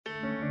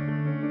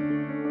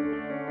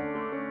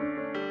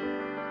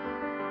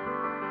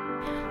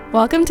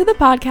Welcome to the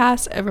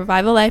podcast of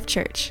Revival Life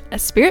Church, a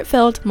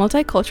spirit-filled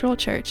multicultural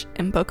church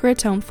in Boca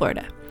Raton,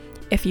 Florida.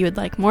 If you would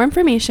like more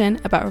information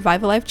about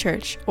Revival Life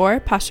Church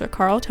or Pastor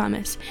Carl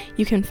Thomas,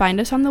 you can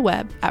find us on the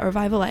web at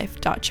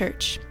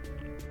revivallife.church.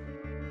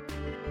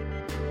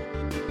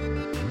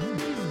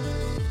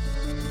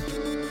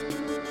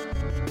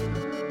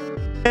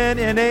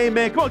 And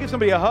amen. Come on, give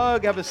somebody a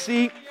hug, have a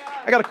seat.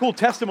 I got a cool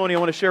testimony I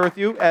want to share with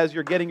you as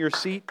you're getting your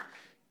seat.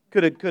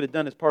 Could have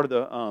done as part of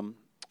the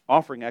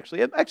offering,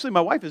 actually. Actually,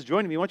 my wife is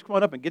joining me. Why don't you come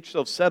on up and get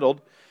yourself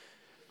settled?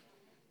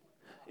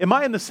 Am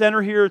I in the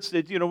center here?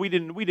 We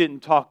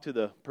didn't talk to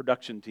the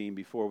production team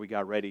before we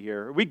got ready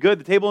here. Are we good?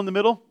 The table in the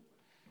middle?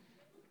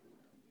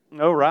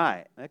 All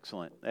right.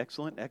 Excellent.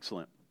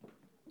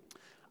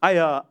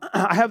 I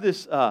have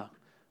this.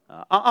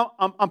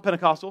 I'm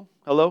Pentecostal.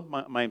 Hello,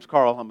 my name's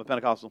Carl. I'm a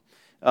Pentecostal,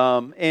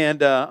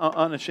 and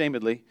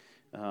unashamedly,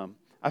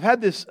 I've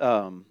had this.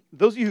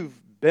 Those of you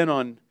who've been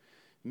on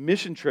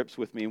mission trips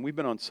with me, and we've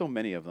been on so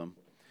many of them.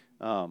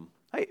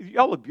 Hey,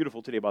 y'all look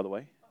beautiful today, by the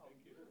way.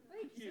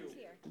 Thank you.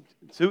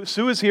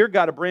 Sue is here,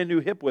 got a brand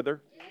new hip with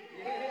her.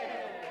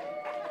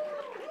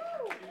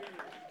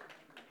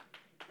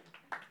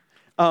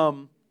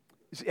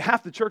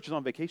 Half the church is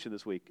on vacation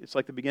this week. It's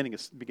like the beginning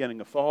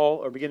of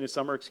fall, or beginning of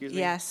summer, excuse me.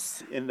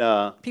 Yes. And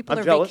people I'm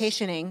are jealous.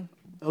 vacationing.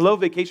 Hello,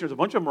 vacationers. A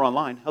bunch of them are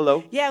online.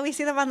 Hello. Yeah, we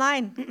see them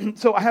online.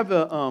 So I have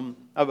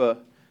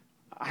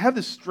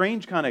this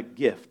strange kind of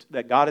gift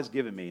that God has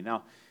given me.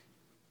 Now,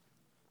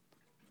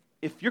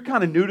 if you're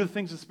kind of new to the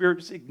things of the Spirit,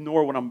 just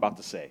ignore what I'm about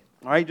to say.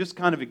 All right? Just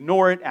kind of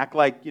ignore it. Act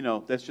like,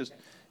 that's just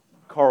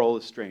Carl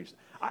is strange.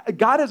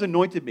 God has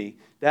anointed me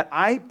that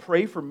I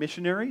pray for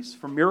missionaries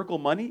for miracle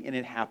money, and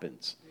it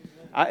happens.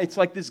 It's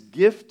like this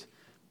gift.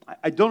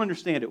 I don't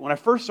understand it. When I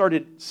first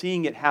started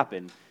seeing it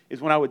happen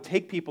is when I would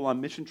take people on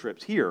mission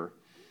trips here,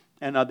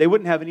 and they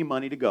wouldn't have any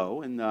money to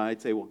go, and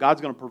I'd say, well, God's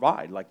going to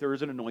provide. Like, there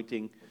is an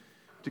anointing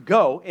to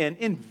go, and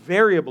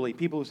invariably,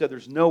 people who said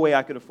there's no way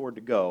I could afford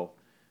to go,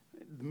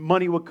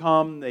 money would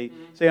come. They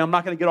say, I'm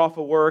not going to get off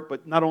of work,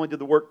 but not only did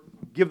the work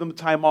give them the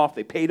time off,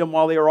 they paid them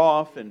while they were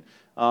off, and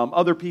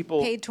other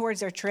people paid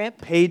towards their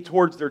trip.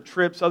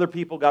 Trips. Other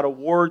people got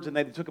awards, and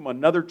they took them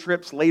on other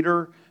trips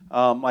later.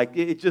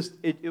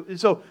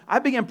 So I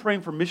began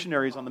praying for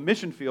missionaries on the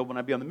mission field when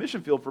I'd be on the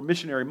mission field for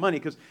missionary money,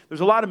 because there's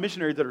a lot of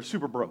missionaries that are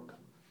super broke,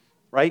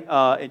 right?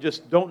 And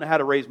just don't know how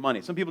to raise money.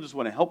 Some people just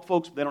want to help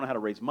folks, but they don't know how to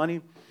raise money.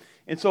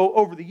 And so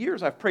over the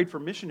years, I've prayed for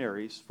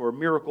missionaries, for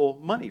miracle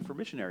money for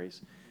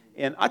missionaries.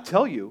 And I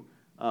tell you,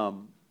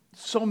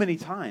 so many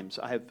times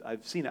I've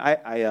seen it.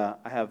 I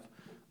have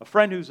a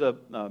friend who's a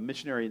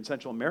missionary in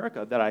Central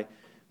America that I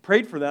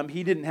prayed for them.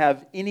 He didn't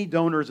have any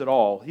donors at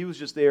all. He was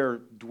just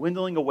there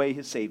dwindling away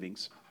his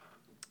savings.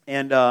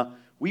 And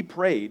we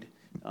prayed,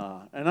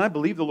 and I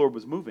believe the Lord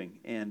was moving.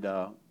 And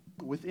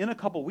within a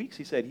couple weeks,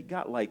 he said he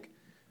got like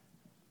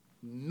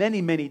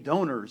many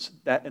donors,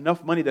 that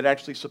enough money that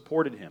actually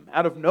supported him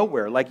out of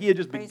nowhere. Like he had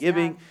just been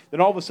giving,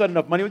 then all of a sudden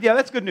enough money. Yeah,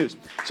 that's good news.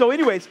 So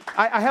anyways,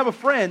 I have a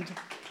friend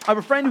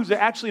who's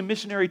actually a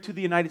missionary to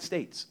the United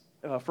States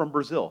from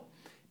Brazil.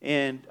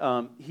 And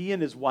he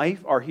and his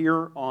wife are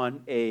here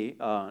on a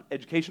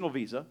educational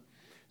visa,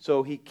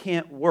 so he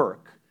can't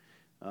work,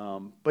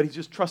 but he's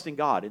just trusting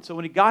God. And so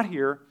when he got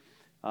here,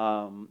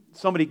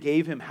 somebody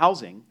gave him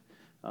housing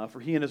for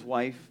he and his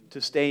wife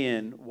to stay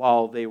in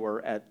while they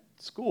were at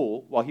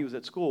school, while he was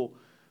at school,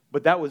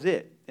 but that was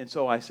it. And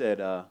so I said,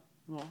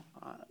 we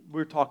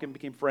were talking,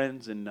 became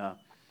friends, and I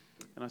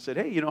said,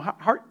 hey,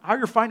 how are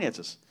your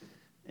finances?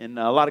 And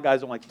a lot of guys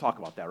don't like to talk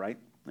about that, right?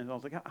 And I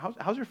was like,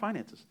 how's your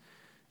finances?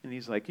 And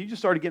he's like, he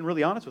just started getting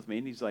really honest with me.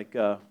 And he's like,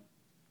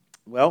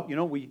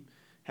 we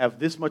have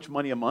this much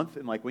money a month.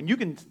 And like, when you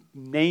can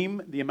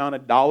name the amount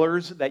of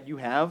dollars that you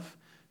have,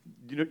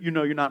 you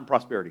know you're not in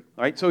prosperity.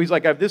 All right? So he's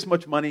like, I have this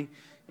much money,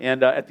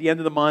 and at the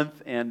end of the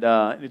month, and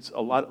it's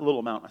a little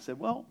amount. I said,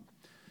 well,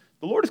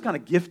 the Lord has kind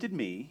of gifted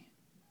me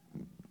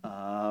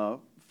for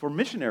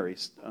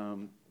missionaries,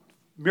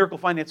 miracle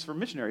finance for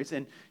missionaries.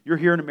 And you're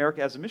here in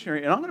America as a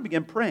missionary. And I'm going to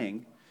begin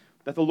praying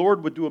that the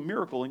Lord would do a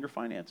miracle in your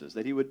finances,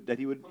 that He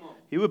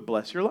would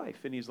bless your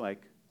life. And he's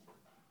like,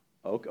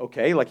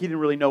 okay, like he didn't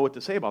really know what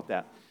to say about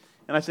that.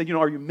 And I said,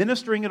 are you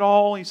ministering at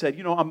all? He said,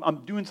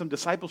 I'm doing some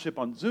discipleship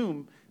on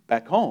Zoom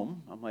back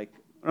home. I'm like,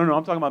 no,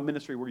 I'm talking about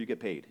ministry where you get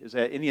paid. Is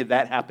that any of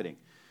that happening?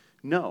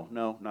 No,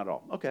 not at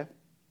all. Okay,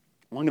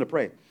 well, I'm going to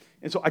pray.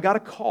 And so I got a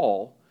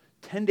call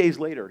 10 days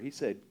later. He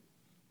said,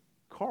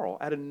 Carl,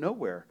 out of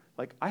nowhere,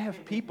 like I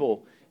have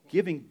people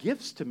giving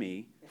gifts to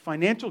me,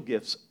 financial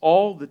gifts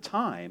all the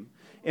time,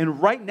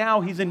 and right now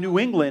he's in New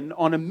England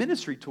on a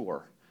ministry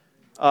tour,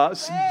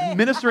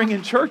 ministering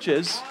in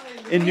churches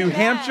in New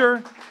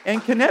Hampshire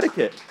and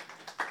Connecticut.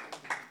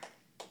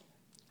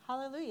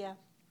 Hallelujah.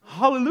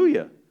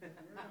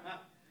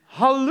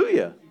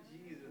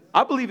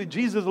 I believe that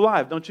Jesus is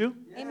alive, don't you?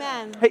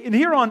 Amen. Hey, and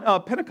here on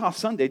Pentecost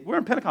Sunday, we're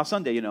on Pentecost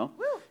Sunday, Woo.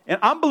 And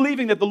I'm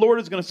believing that the Lord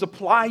is going to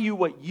supply you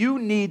what you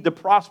need to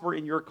prosper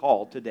in your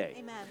call today.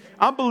 Amen.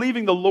 I'm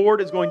believing the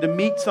Lord is going to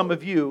meet some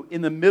of you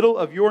in the middle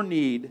of your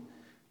need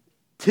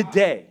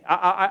today.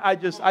 I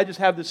just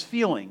have this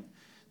feeling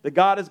that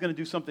God is going to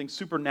do something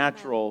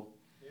supernatural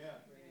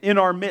in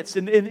our midst.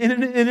 And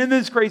in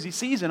this crazy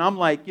season, I'm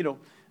like,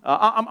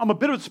 I'm a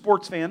bit of a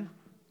sports fan.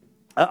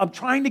 I'm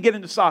trying to get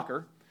into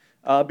soccer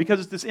because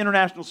it's this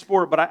international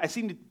sport, but I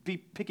seem to be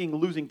picking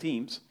losing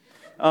teams.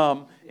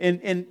 And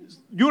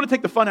you want to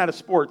take the fun out of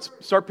sports,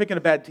 start picking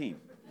a bad team,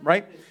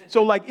 right?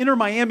 So like Inter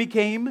Miami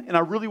came, and I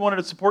really wanted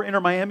to support Inter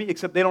Miami,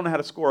 except they don't know how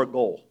to score a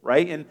goal,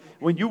 right? And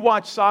when you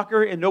watch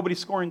soccer and nobody's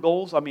scoring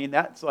goals, I mean,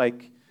 it's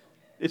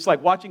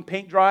like watching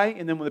paint dry,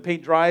 and then when the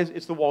paint dries,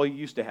 it's the wall you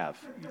used to have.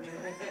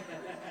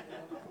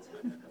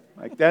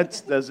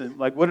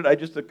 Like what did I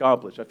just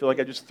accomplish? I feel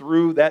like I just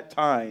threw that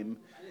time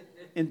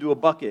into a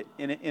bucket,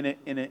 and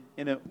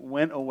it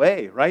went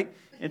away, right?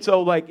 And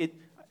so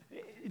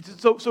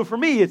so for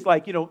me, it's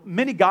like,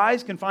 many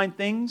guys can find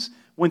things.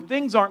 When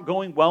things aren't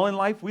going well in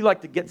life, we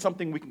like to get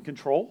something we can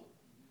control.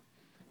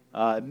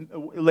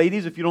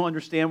 Ladies, if you don't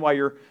understand why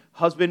your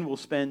husband will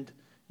spend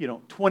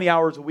 20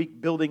 hours a week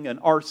building an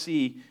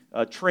RC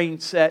train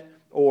set,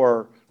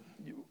 or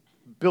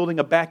building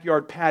a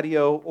backyard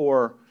patio,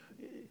 or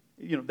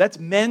that's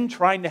men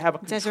trying to have a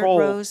control.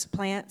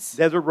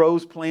 Desert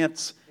rose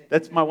plants.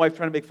 That's my wife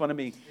trying to make fun of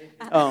me.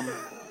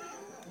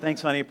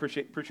 Thanks, honey.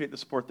 Appreciate the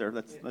support there.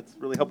 That's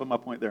really helping my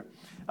point there.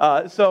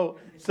 So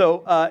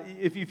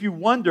if you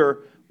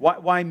wonder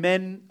why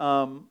men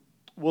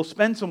will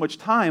spend so much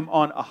time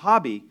on a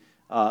hobby,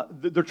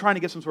 they're trying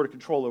to get some sort of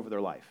control over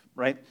their life,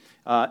 right?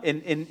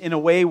 In a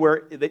way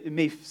where it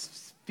may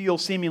feel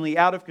seemingly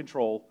out of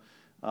control,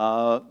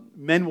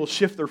 men will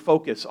shift their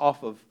focus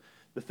off of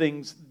the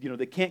things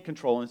they can't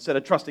control, and instead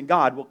of trusting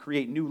God, will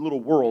create new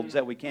little worlds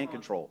that we can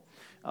control.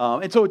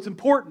 And so it's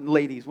important,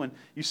 ladies, when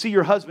you see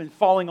your husband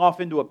falling off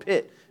into a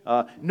pit.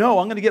 No,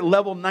 I'm going to get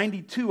level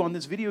 92 on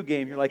this video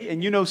game. You're like,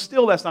 and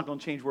still that's not going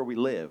to change where we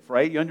live,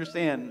 right? You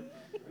understand?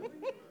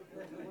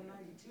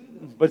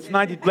 But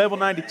it's level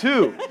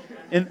 92.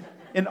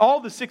 And all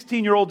the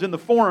 16-year-olds in the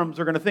forums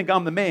are going to think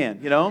I'm the man,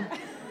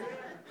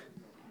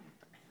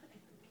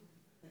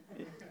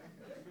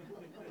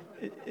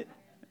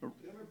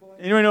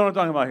 Anybody know what I'm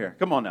talking about here?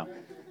 Come on now.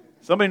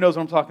 Somebody knows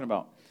what I'm talking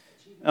about.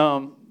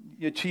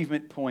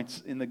 Achievement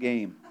points in the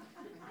game.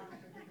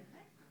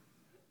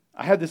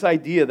 I had this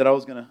idea that I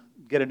was going to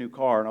get a new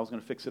car and I was going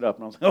to fix it up.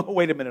 And I was like, oh,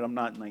 wait a minute, I'm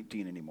not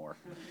 19 anymore.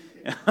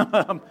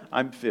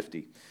 I'm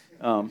 50.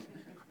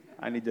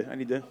 I need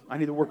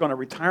to work on a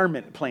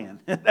retirement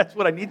plan. That's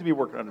what I need to be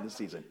working on in this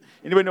season.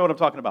 Anybody know what I'm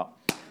talking about?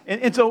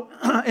 And so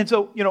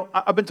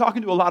I've been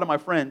talking to a lot of my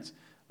friends,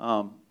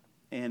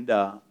 and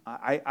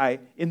I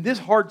in this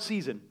hard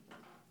season,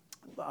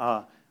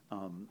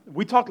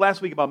 we talked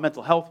last week about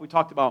mental health. We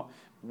talked about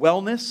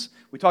wellness.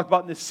 We talked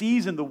about in this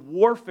season the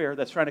warfare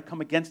that's trying to come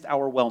against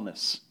our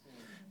wellness.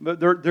 But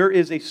there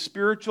is a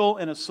spiritual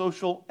and a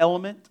social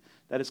element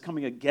that is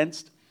coming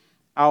against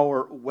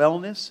our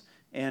wellness,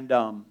 and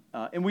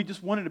we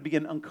just wanted to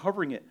begin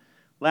uncovering it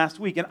last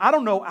week. And I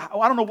don't know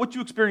what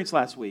you experienced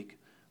last week,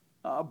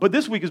 but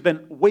this week has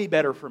been way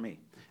better for me.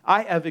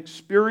 I have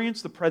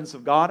experienced the presence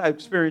of God. I've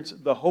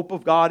experienced the hope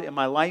of God in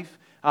my life.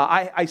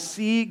 I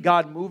see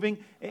God moving,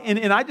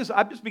 and I've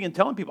just begun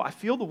telling people, I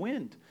feel the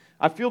wind.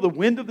 I feel the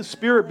wind of the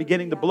Spirit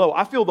beginning to blow.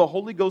 I feel the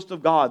Holy Ghost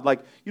of God.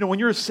 Like, when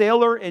you're a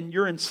sailor and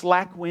you're in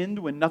slack wind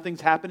when nothing's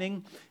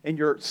happening and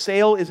your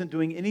sail isn't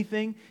doing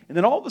anything, and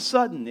then all of a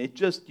sudden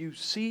you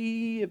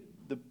see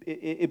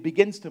it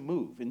begins to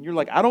move, and you're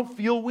like, I don't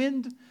feel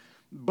wind,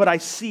 but I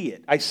see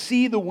it. I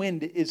see the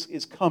wind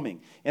is coming,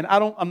 and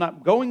I'm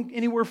not going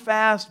anywhere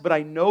fast, but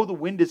I know the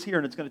wind is here,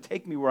 and it's going to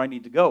take me where I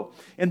need to go.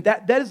 And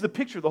that is the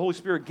picture the Holy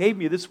Spirit gave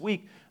me this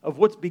week of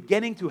what's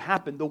beginning to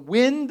happen. The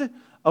wind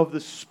of the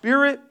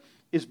Spirit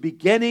is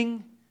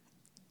beginning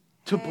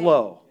to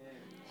blow.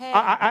 Hey.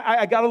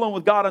 I got alone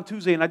with God on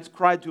Tuesday, and I just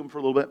cried to Him for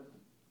a little bit.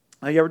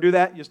 You ever do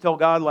that? You just tell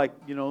God, like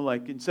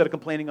instead of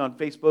complaining on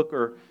Facebook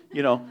or,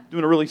 doing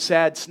a really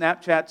sad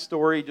Snapchat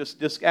story, just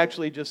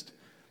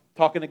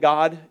talking to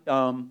God.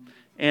 So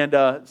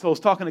I was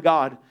talking to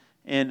God,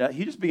 and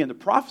He just began to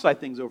prophesy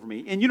things over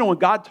me. And when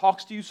God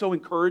talks to you so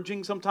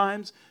encouraging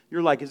sometimes,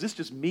 you're like, is this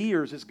just me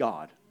or is this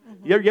God?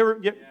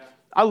 Mm-hmm.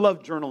 I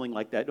love journaling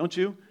like that, don't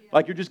you?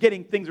 Like you're just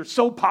getting things are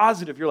so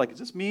positive. You're like, is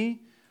this me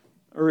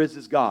or is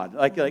this God?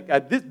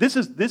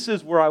 This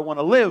is where I want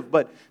to live,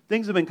 but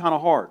things have been kind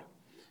of hard.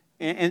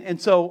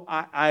 And so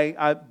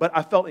but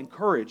I felt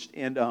encouraged,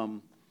 and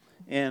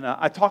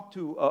I talked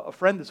to a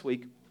friend this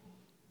week,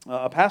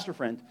 a pastor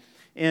friend,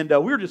 and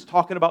we were just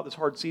talking about this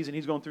hard season.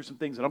 He's going through some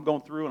things that I'm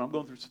going through, and I'm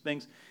going through some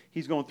things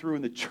he's going through,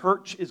 and the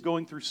church is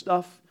going through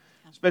stuff,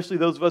 especially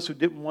those of us who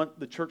didn't want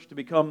the church to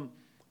become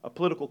a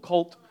political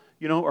cult,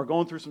 are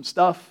going through some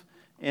stuff,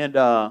 and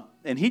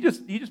he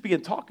just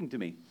began talking to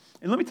me.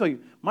 And let me tell you,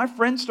 my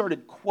friend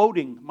started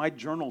quoting my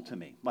journal to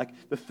me,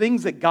 like the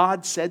things that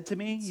God said to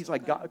me. He's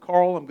like,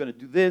 Carl, I'm going to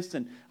do this,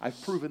 and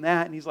I've proven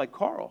that. And he's like,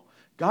 Carl,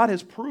 God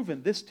has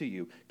proven this to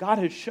you. God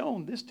has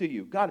shown this to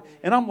you.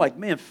 And I'm like,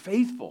 man,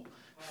 faithful.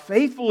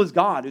 Faithful is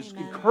God who's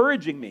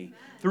encouraging me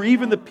through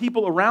even the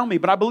people around me.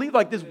 But I believe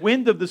like this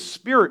wind of the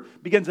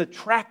Spirit begins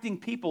attracting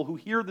people who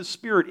hear the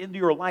Spirit into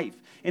your life.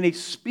 And they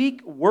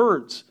speak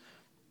words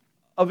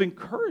of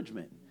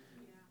encouragement.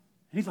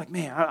 And he's like,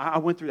 man, I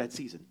went through that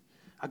season.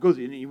 I go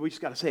through, and we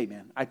just got to say,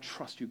 man, I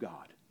trust you,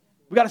 God.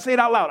 We got to say it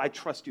out loud. I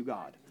trust you,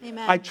 God.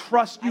 Amen. I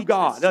trust you,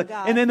 God. Trust you,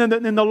 God. And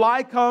then the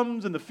lie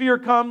comes, and the fear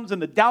comes,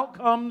 and the doubt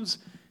comes.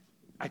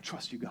 I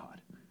trust you,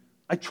 God.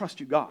 I trust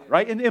you, God,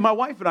 right? And my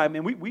wife and I,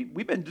 man,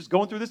 we've been just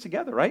going through this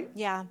together, right?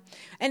 Yeah.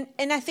 And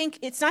I think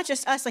it's not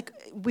just us. Like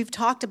we've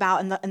talked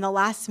about in the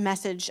last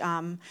message,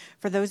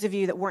 for those of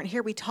you that weren't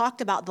here, we talked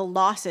about the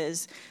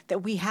losses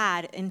that we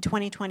had in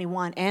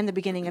 2021 and the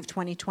beginning of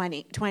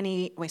 2020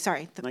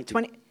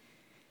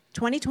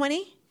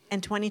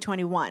 and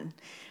 2021.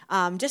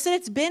 Just that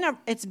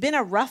it's been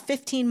a rough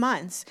 15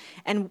 months.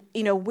 And,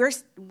 you know,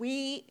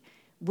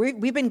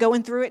 we've been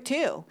going through it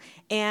too.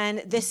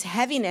 And this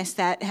heaviness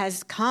that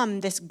has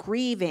come, this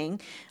grieving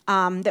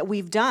that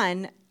we've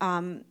done,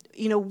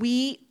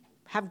 we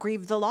have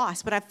grieved the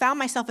loss. But I found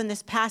myself in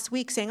this past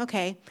week saying,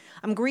 okay,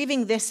 I'm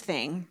grieving this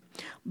thing,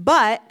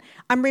 but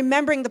I'm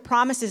remembering the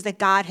promises that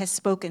God has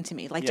spoken to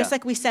me. Just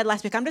like we said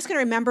last week, I'm just going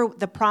to remember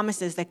the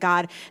promises that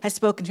God has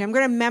spoken to me. I'm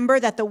going to remember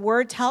that the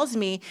word tells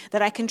me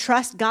that I can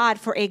trust God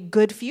for a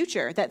good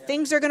future, that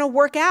things are going to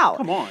work out.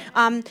 Come on.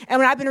 And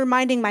when I've been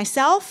reminding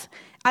myself,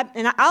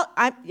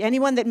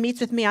 anyone that meets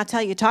with me, I'll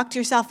tell you, talk to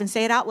yourself and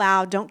say it out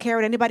loud. Don't care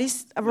what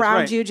anybody's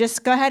around you.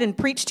 Just go ahead and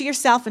preach to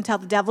yourself and tell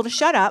the devil to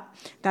shut up.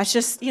 That's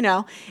just,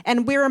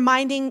 and we're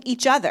reminding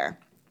each other.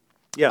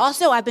 Yes.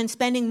 Also, I've been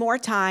spending more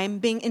time,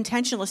 being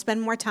intentional to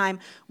spend more time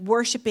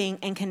worshiping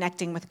and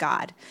connecting with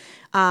God.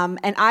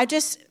 And I've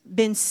just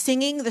been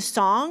singing the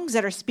songs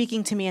that are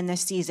speaking to me in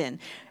this season.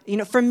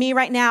 For me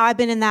right now, I've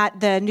been in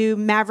the new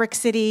Maverick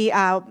City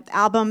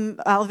album,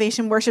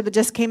 Elevation Worship, that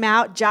just came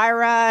out,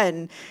 Jireh,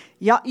 and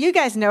you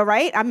guys know,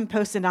 right? I've been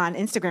posting on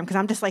Instagram because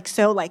I'm just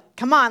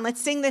come on,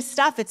 let's sing this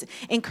stuff. It's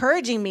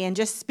encouraging me and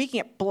just speaking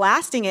it,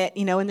 blasting it,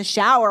 in the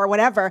shower or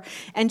whatever,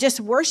 and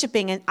just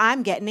worshiping, and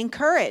I'm getting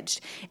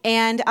encouraged.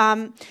 And,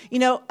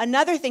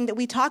 another thing that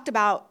we talked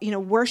about,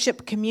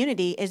 worship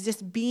community is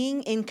just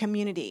being in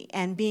community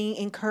and being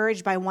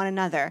encouraged by one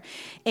another.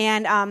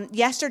 And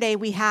yesterday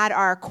we had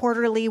our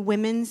quarterly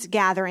women's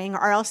gathering,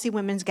 our RLC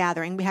women's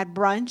gathering. We had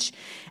brunch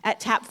at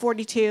Tap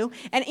 42.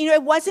 And,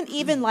 it wasn't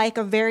even like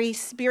a very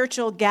spiritual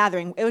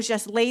gathering. It was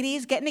just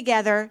ladies getting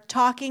together,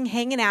 talking,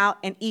 hanging out,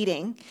 and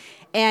eating.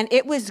 And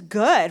it was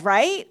good,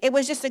 right? It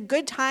was just a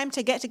good time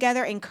to get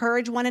together,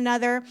 encourage one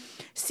another,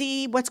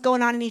 see what's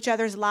going on in each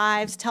other's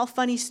lives, tell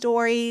funny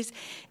stories.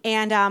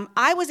 And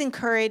I was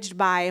encouraged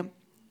by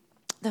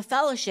the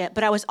fellowship,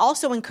 but I was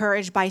also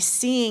encouraged by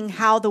seeing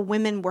how the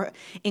women were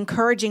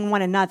encouraging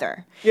one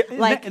another. Yeah,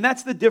 and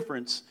that's the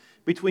difference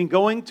between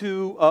going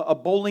to a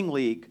bowling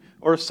league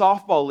or a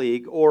softball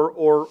league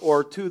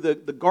or to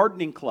the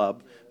gardening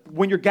club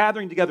when you're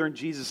gathering together in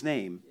Jesus'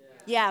 name.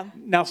 Yeah.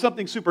 Now,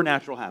 something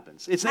supernatural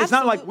happens. It's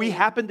not like we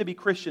happen to be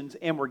Christians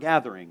and we're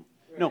gathering.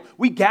 No,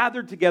 we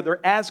gathered together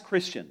as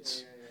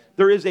Christians.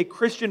 There is a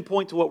Christian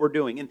point to what we're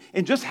doing.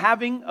 And just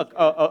having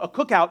a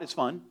cookout is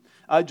fun.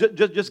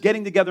 Just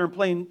getting together and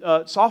playing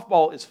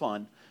softball is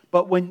fun.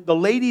 But when the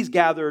ladies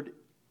gathered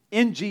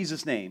in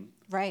Jesus' name,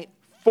 right,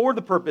 for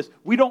the purpose,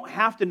 we don't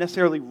have to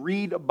necessarily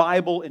read a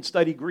Bible and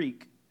study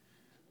Greek.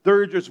 There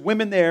are just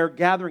women there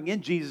gathering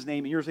in Jesus'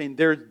 name, and you're saying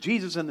there's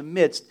Jesus in the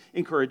midst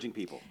encouraging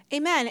people.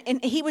 Amen.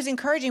 And he was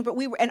encouraging, but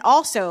we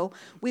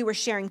were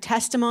sharing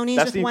testimonies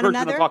with one another.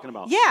 That's the encouragement I'm talking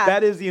about. Yeah.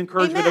 That is the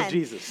encouragement Amen. of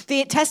Jesus.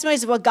 The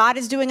testimonies of what God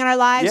is doing in our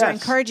lives are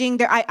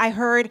encouraging. I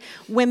heard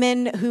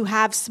women who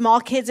have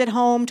small kids at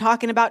home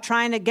talking about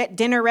trying to get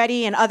dinner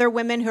ready, and other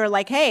women who are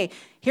like, hey,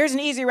 here's an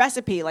easy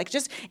recipe.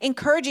 Just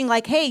encouraging,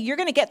 hey, you're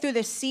going to get through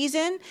this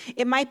season.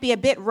 It might be a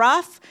bit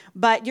rough,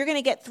 but you're going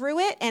to get through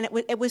it. And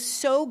it was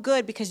so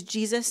good because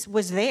Jesus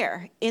was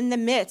there in the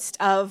midst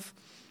of,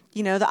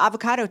 the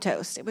avocado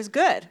toast. It was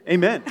good.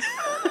 Amen.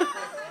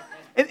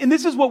 and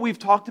this is what we've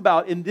talked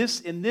about in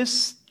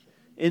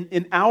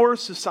our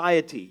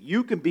society.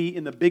 You can be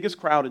in the biggest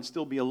crowd and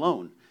still be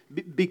alone.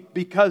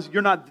 Because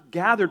you're not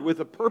gathered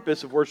with a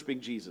purpose of worshiping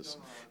Jesus.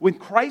 When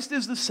Christ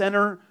is the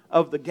center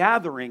of the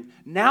gathering,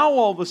 now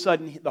all of a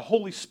sudden the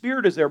Holy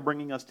Spirit is there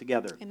bringing us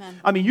together. Amen.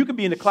 I mean, you could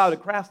be in a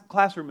crowded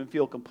classroom and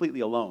feel completely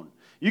alone.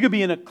 You could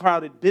be in a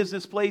crowded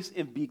business place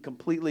and be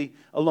completely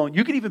alone.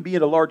 You could even be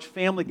at a large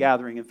family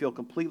gathering and feel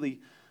completely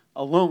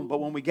alone. But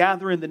when we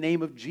gather in the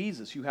name of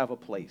Jesus, you have a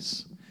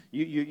place.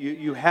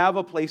 You have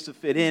a place to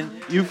fit in.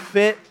 You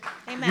fit.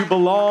 Amen. You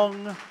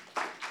belong.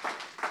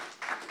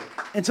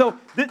 And so,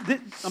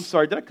 I'm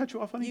sorry, did I cut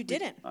you off, honey? You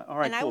didn't. All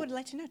right, and cool. I would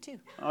let you know, too.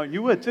 Oh,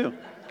 you would, too.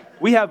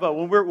 We have,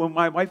 when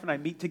my wife and I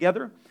meet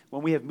together,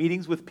 when we have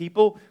meetings with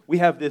people, we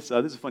have this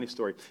is a funny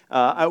story.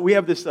 We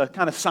have this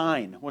kind of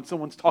sign when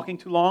someone's talking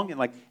too long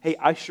and hey,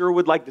 I sure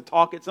would like to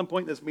talk at some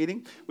point in this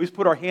meeting. We just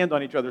put our hand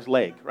on each other's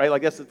leg, right?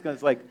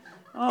 It's like,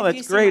 oh,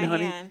 that's great,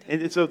 honey. Hand.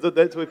 And so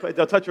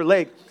they'll touch your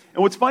leg.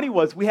 And what's funny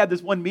was we had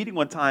this one meeting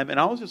one time, and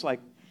I was just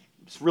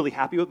just really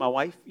happy with my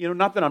wife.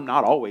 Not that I'm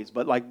not always,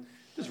 but like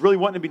just really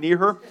wanting to be near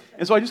her.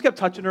 And so I just kept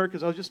touching her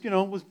because I was just,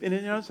 was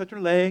in touching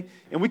her leg.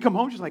 And we come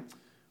home, she's like,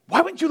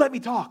 why wouldn't you let me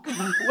talk? I'm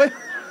like, what?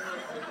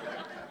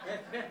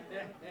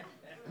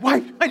 Why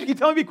did you keep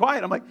telling me to be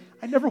quiet? I'm like,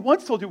 I never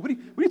once told you. What are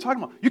you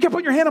talking about? You kept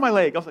putting your hand on my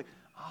leg. I was like,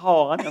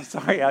 oh, I'm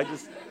sorry. I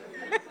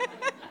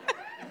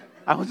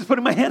was just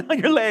putting my hand on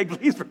your leg.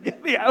 Please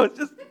forgive me. I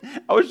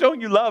was showing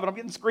you love, and I'm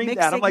getting screamed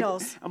mixed at.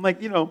 Signals. I'm like,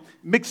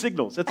 mixed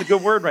signals. That's a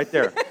good word right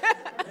there.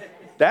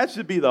 That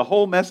should be the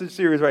whole message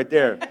series right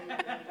there.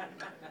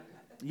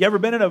 You ever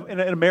been in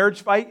a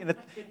marriage fight, and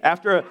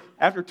after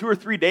 2 or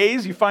 3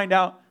 days, you find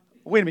out,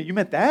 wait a minute, you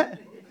meant that?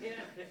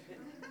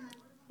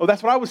 Oh,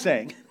 that's what I was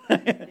saying.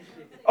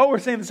 Oh, we're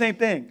saying the same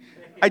thing.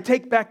 I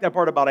take back that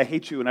part about I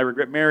hate you and I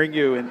regret marrying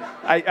you and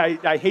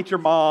I hate your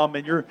mom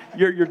and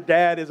your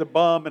dad is a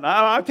bum and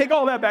I take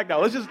all that back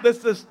now. Let's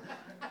just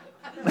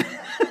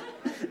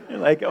You're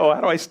like, oh,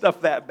 how do I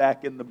stuff that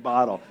back in the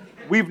bottle?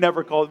 We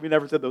never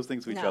said those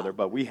things to each other,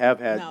 but we have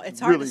had. No, it's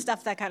hard to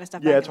stuff that kind of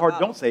stuff back in the bottle. Yeah, it's hard.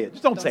 Don't say it.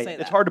 Just don't say it.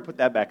 It's hard to put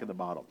that back in the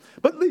bottle.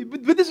 But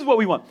this is what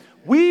we want.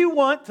 We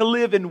want to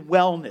live in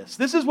wellness.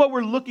 This is what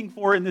we're looking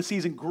for in this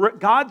season.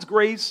 God's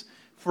grace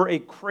for a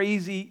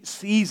crazy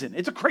season.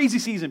 It's a crazy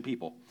season,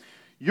 people.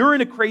 You're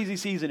in a crazy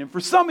season. And for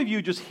some of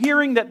you, just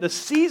hearing that the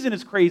season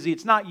is crazy,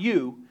 it's not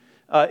you.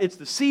 It's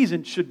the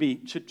season should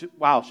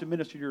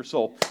minister to your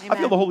soul. Amen. I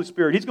feel the Holy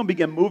Spirit. He's going to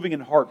begin moving in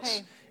hearts.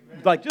 Hey.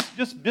 Like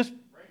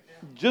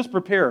just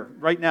prepare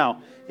right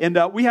now. And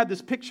we had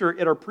this picture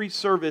at our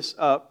pre-service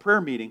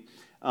prayer meeting.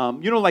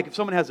 Like if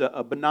someone has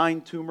a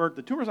benign tumor,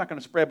 the tumor's not going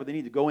to spread, but they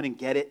need to go in and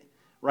get it,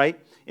 right?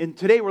 And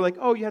today we're like,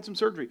 oh, you had some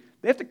surgery.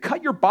 They have to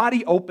cut your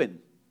body open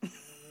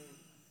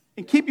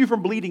and keep you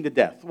from bleeding to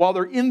death while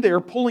they're in there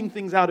pulling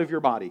things out of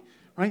your body,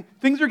 right?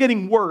 Things are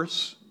getting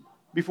worse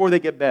before they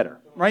get better,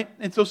 right?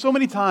 And so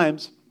many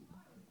times,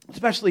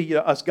 especially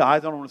us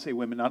guys, I don't want to say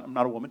women, I'm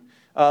not a woman,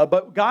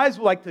 but guys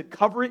will like to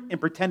cover it and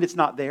pretend it's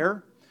not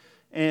there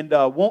and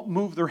won't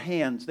move their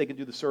hands. They can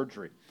do the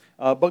surgery.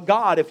 But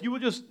God, if you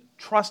would just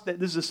trust that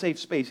this is a safe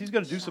space, He's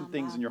going to do some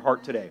things in your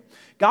heart today.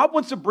 God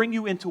wants to bring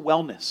you into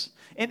wellness.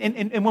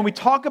 And when we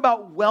talk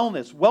about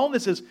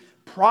wellness is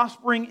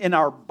prospering in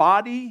our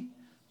body,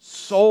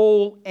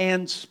 soul,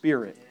 and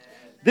spirit.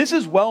 This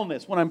is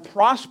wellness, when I'm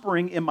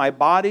prospering in my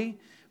body,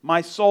 my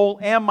soul,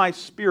 and my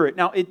spirit.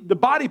 Now, the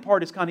body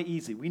part is kind of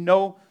easy. We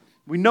know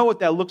what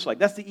that looks like.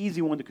 That's the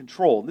easy one to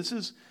control. This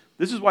is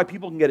why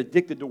people can get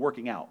addicted to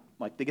working out.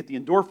 Like, they get the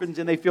endorphins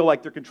and they feel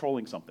like they're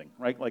controlling something,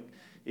 right? Like,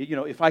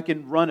 if I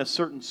can run a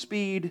certain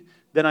speed,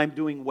 then I'm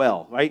doing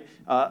well, right?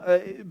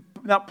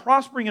 Now,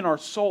 prospering in our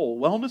soul,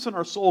 wellness in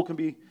our soul can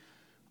be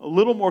a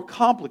little more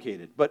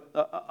complicated, but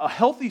a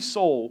healthy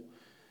soul,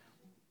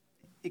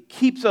 it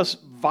keeps us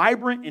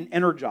vibrant and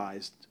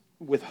energized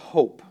with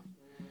hope.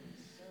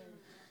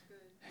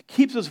 It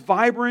keeps us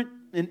vibrant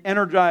and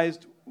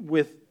energized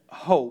with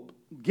hope,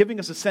 giving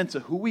us a sense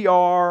of who we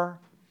are,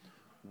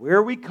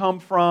 where we come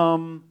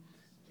from,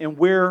 and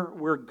where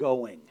we're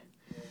going.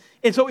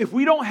 And so if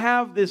we don't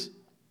have this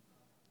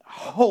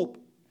hope,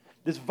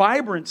 this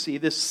vibrancy,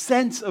 this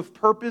sense of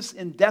purpose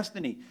and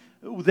destiny,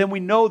 then we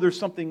know there's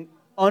something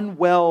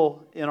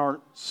unwell in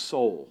our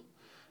soul.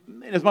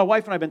 And as my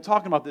wife and I have been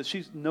talking about this,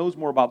 she knows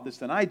more about this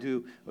than I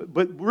do,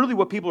 but really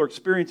what people are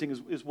experiencing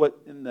is what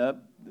in the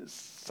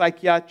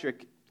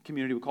psychiatric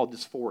community we call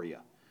dysphoria,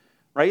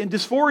 right? And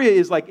dysphoria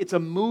is like, it's a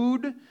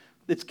mood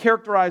that's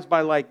characterized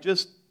by like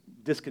just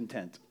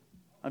discontent.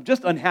 I'm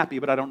just unhappy,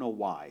 but I don't know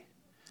why.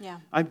 Yeah.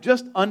 I'm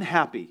just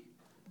unhappy,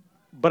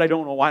 but I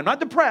don't know why. I'm not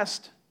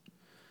depressed.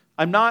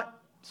 I'm not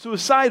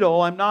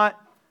suicidal. I'm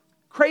not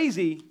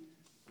crazy,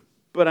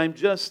 but I'm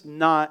just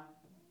not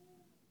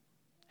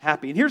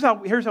happy. And here's how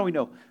we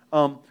know.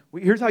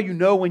 Here's how you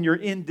know when you're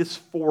in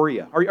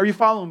dysphoria. Are you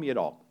following me at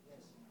all?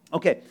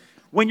 Okay.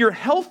 When you're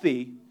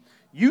healthy,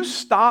 you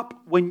stop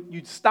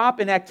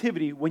in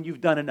activity when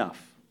you've done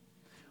enough.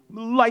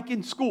 Like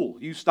in school,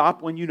 you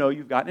stop when you know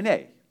you've gotten an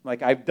A.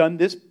 Like, I've done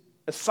this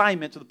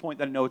assignment to the point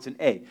that I know it's an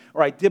A.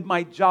 Or I did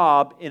my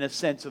job in a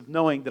sense of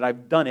knowing that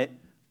I've done it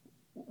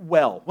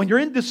well. When you're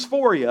in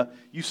dysphoria,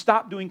 you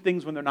stop doing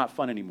things when they're not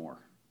fun anymore.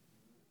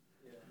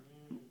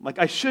 Like,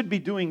 I should be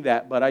doing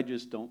that, but I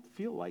just don't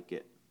feel like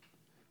it.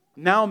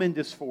 Now I'm in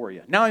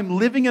dysphoria. Now I'm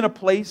living in a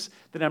place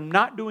that I'm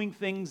not doing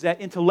things that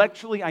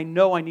intellectually I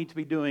know I need to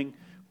be doing,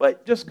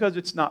 but just because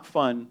it's not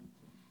fun,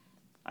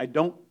 I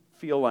don't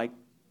feel like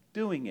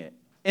doing it.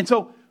 And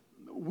so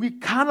we're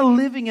kind of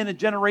living in a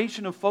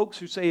generation of folks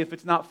who say, if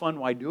it's not fun,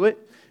 why do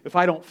it? If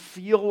I don't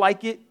feel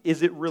like it,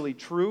 is it really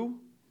true?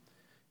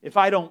 If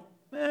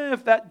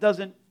that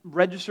doesn't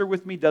register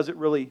with me, does it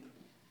really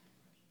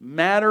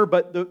matter?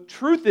 But the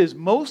truth is,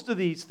 most of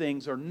these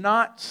things are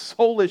not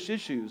soulish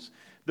issues.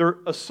 They're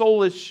a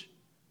soulish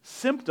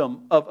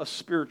symptom of a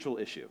spiritual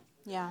issue.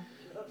 Yeah.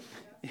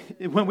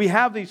 When we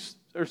have these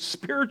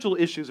spiritual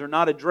issues are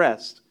not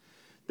addressed,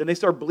 then they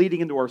start bleeding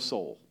into our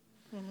soul.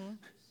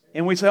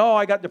 And we say, oh,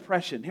 I got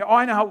depression. Oh,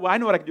 I know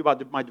what I can do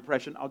about my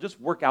depression. I'll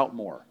just work out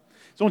more.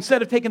 So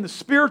instead of taking the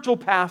spiritual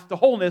path to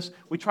wholeness,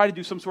 we try to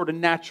do some sort of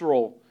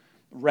natural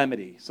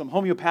remedy, some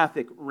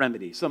homeopathic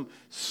remedy, some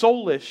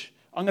soulish,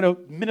 I'm going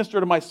to minister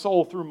to my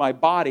soul through my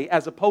body,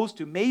 as opposed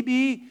to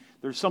maybe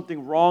there's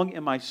something wrong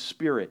in my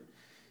spirit.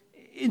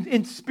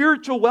 In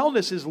spiritual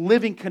wellness is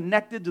living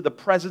connected to the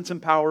presence and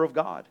power of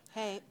God.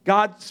 Hey.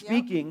 God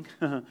speaking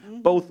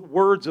both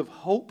words of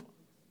hope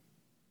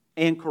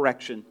and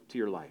correction to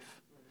your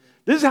life.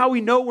 This is how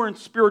we know we're in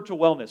spiritual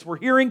wellness.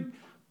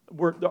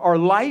 Our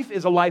life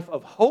is a life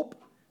of hope.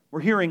 We're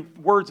hearing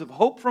words of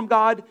hope from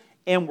God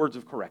and words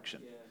of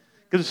correction.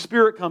 Because the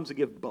Spirit comes to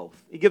give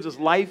both. He gives us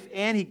life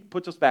and He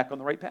puts us back on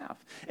the right path.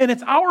 And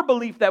it's our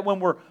belief that when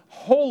we're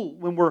whole,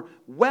 when we're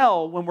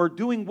well, when we're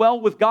doing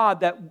well with God,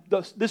 that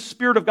this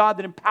Spirit of God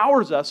that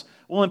empowers us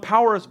will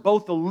empower us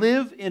both to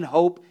live in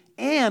hope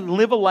and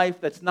live a life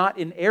that's not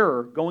in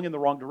error, going in the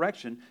wrong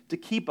direction, to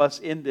keep us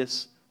in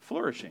this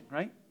flourishing,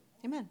 right?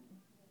 Amen.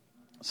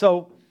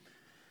 So,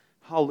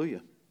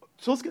 hallelujah.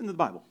 So let's get into the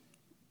Bible.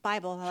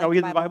 Bible. Shall we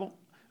get into the Bible?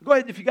 Go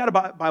ahead, if you got a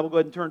Bible, go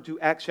ahead and turn to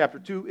Acts chapter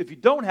 2. If you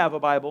don't have a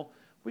Bible,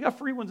 we got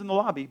free ones in the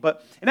lobby.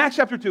 But in Acts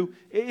chapter 2,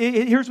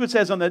 here's what it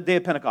says on the day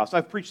of Pentecost.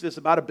 I've preached this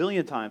about 1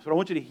 billion times, but I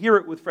want you to hear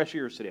it with fresh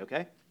ears today,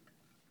 okay?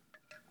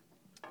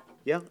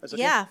 Yeah? That's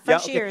okay? Yeah,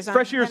 fresh ears on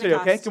fresh ears today,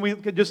 okay? God's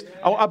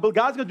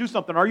going to do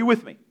something. Are you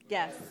with me?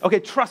 Yes.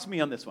 Okay, trust me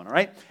on this one, all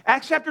right?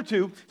 Acts chapter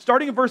 2,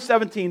 starting in verse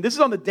 17. This is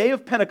on the day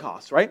of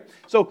Pentecost, right?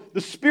 So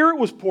the Spirit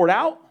was poured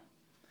out.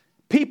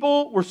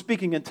 People were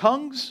speaking in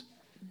tongues.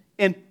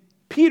 And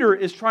Peter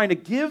is trying to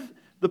give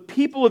the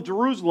people of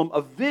Jerusalem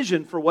a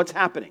vision for what's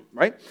happening,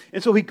 right?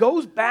 And so he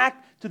goes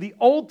back to the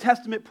Old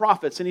Testament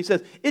prophets and he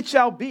says, it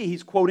shall be,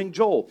 he's quoting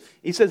Joel.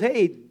 He says,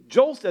 hey,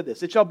 Joel said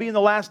this, it shall be in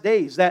the last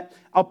days that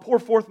I'll pour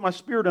forth my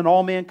Spirit on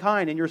all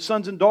mankind, and your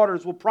sons and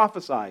daughters will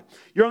prophesy.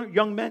 Your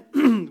young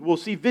men will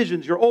see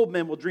visions, your old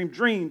men will dream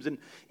dreams, and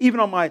even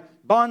on my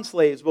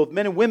bondslaves, both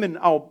men and women,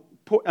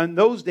 in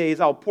those days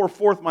I'll pour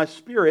forth my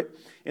Spirit,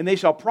 and they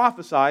shall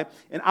prophesy,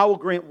 and I will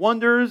grant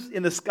wonders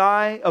in the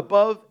sky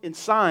above and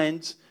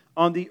signs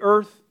on the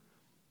earth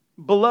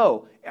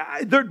below.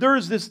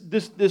 There's this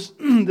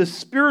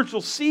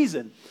spiritual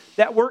season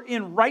that we're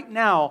in right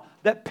now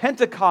that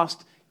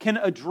Pentecost can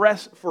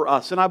address for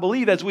us. And I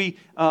believe as we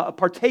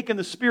partake in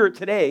the Spirit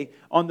today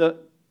on the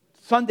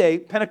Sunday,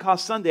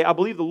 Pentecost Sunday, I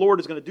believe the Lord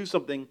is going to do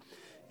something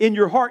in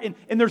your heart.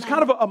 And there's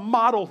kind of a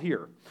model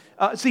here.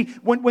 See,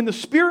 when the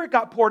Spirit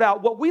got poured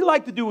out, what we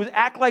like to do is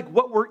act like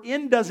what we're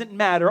in doesn't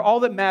matter.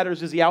 All that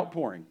matters is the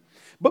outpouring.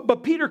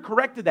 But Peter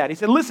corrected that. He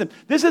said, listen,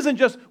 this isn't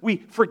just we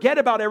forget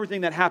about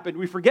everything that happened.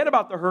 We forget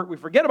about the hurt. We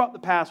forget about the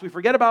past. We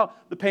forget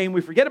about the pain. We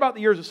forget about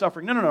the years of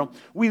suffering. No.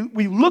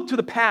 We look to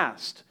the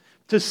past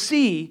to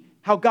see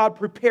how God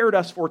prepared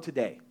us for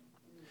today.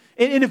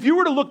 And if you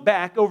were to look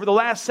back over the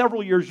last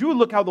several years, you would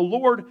look how the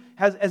Lord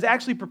has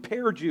actually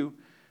prepared you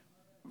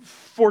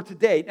for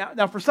today.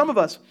 Now, for some of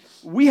us,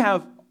 we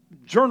have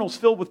journals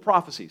filled with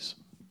prophecies.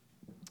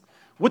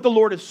 What the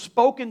Lord has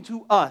spoken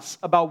to us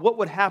about what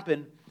would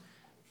happen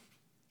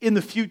in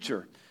the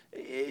future.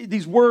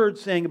 These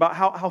words saying about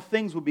how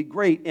things would be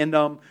great.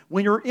 And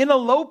when you're in a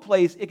low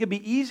place, it can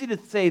be easy to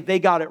say they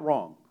got it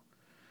wrong,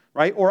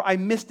 right? Or I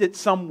missed it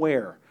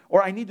somewhere.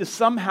 Or I need to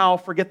somehow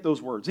forget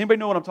those words. Anybody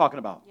know what I'm talking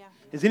about? Yeah.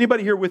 Is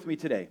anybody here with me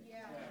today? Yeah.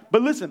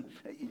 But listen,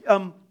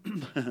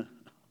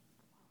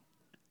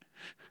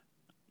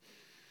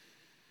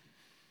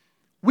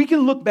 we can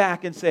look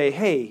back and say,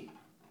 hey,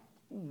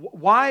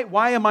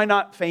 why am I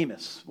not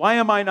famous? Why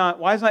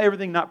is not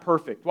everything not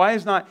perfect? Why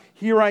is not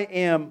here I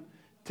am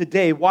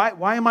today?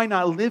 Why am I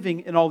not living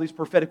in all these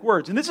prophetic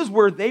words? And this is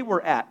where they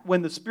were at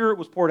when the Spirit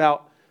was poured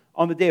out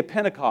on the day of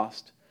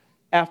Pentecost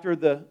after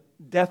the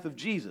death of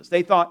Jesus.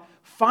 They thought,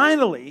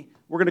 finally,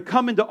 we're going to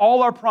come into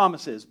all our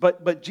promises,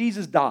 but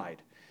Jesus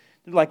died.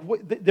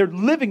 They're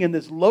living in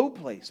this low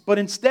place, but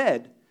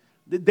instead,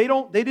 they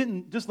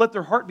didn't just let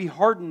their heart be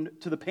hardened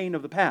to the pain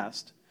of the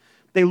past.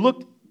 They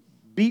looked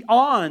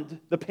beyond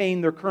the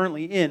pain they're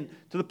currently in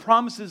to the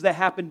promises that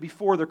happened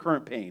before their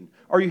current pain.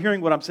 Are you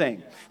hearing what I'm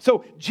saying?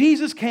 So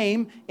Jesus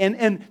came,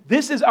 and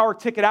this is our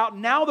ticket out.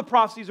 Now the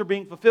prophecies are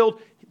being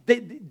fulfilled.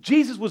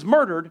 Jesus was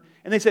murdered,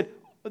 and they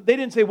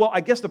didn't say, well,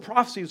 I guess the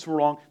prophecies were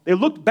wrong. They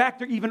looked back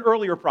to even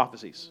earlier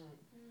prophecies.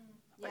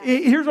 Yeah.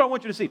 Here's what I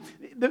want you to see.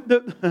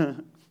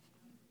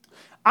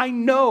 I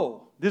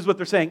know, this is what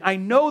they're saying, I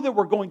know that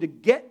we're going to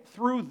get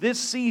through this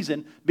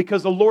season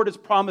because the Lord has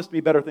promised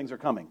me better things are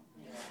coming.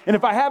 And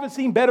if I haven't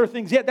seen better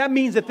things yet, that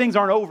means that things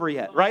aren't over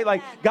yet, right?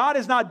 Like, God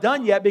is not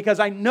done yet because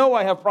I know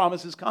I have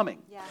promises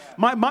coming.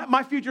 Yeah.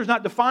 My future is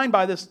not defined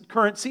by this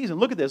current season.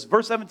 Look at this,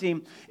 verse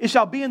 17. It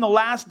shall be in the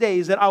last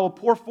days that I will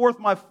pour forth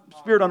my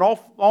Spirit on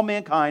all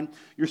mankind.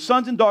 Your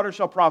sons and daughters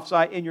shall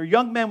prophesy, and your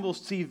young men will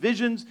see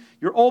visions.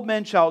 Your old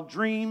men shall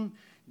dream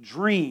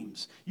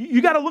dreams.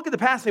 You got to look at the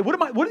past and say,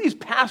 what do these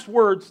past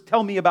words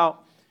tell me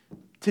about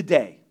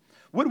today?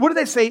 What do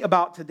they say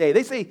about today?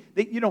 They say,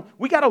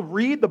 we got to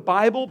read the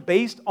Bible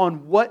based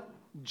on what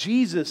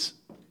Jesus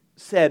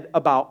said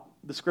about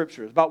the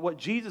Scriptures, about what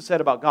Jesus said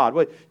about God,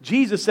 what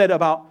Jesus said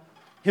about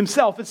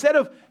himself. Instead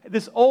of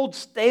this old,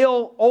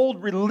 stale,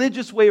 old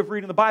religious way of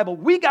reading the Bible,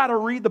 we got to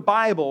read the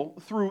Bible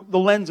through the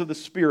lens of the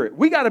Spirit.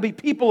 We got to be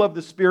people of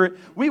the Spirit.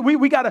 We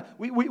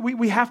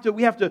have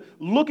to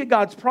look at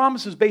God's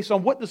promises based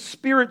on what the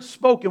Spirit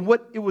spoke and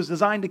what it was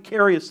designed to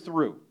carry us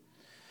through.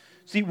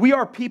 See, we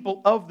are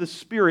people of the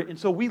Spirit, and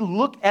so we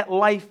look at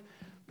life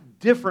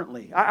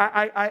differently.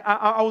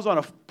 I was on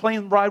a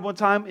plane ride one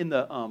time, and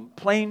the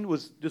plane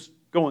was just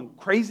going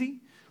crazy.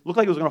 Looked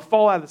like it was going to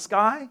fall out of the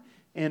sky.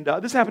 And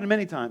this happened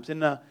many times.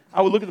 And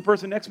I would look at the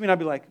person next to me and I'd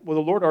be like, well,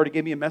 the Lord already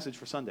gave me a message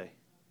for Sunday.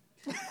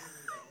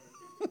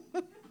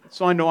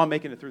 So I know I'm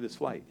making it through this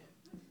flight.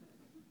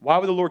 Why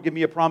would the Lord give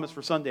me a promise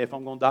for Sunday if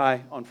I'm going to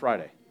die on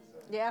Friday?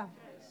 Yeah.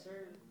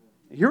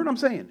 You hear what I'm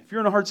saying? If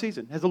you're in a hard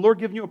season, has the Lord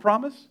given you a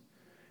promise?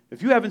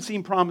 If you haven't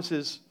seen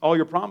promises, all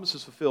your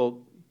promises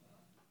fulfilled,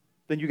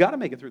 then you got to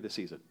make it through this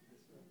season.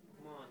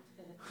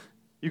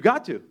 You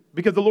got to.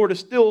 Because the Lord is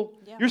still,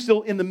 you're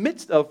still in the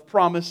midst of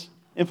promise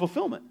and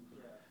fulfillment.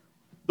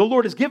 The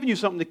Lord has given you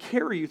something to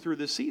carry you through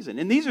this season.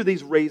 And these are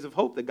these rays of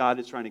hope that God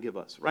is trying to give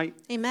us, right?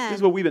 Amen. This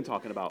is what we've been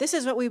talking about. This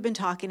is what we've been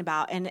talking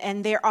about.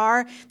 And there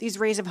are these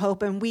rays of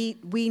hope, and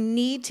we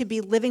need to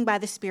be living by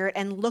the Spirit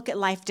and look at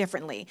life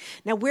differently.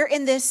 Now, we're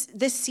in this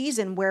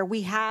season where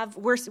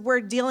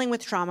we're dealing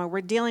with trauma,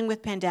 we're dealing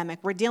with pandemic,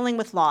 we're dealing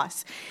with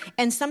loss.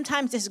 And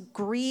sometimes this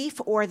grief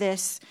or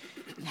this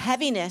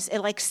heaviness, it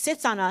like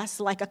sits on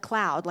us like a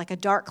cloud, like a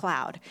dark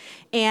cloud.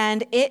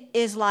 And it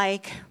is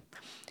like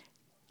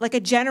a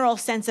general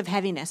sense of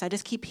heaviness. I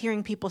just keep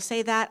hearing people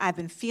say that. I've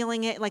been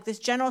feeling it, like this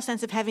general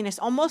sense of heaviness,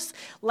 almost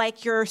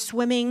like you're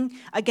swimming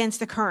against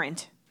the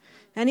current.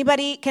 Can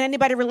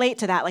anybody relate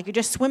to that? Like you're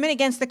just swimming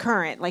against the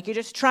current, like you're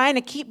just trying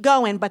to keep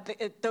going, but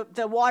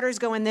the water's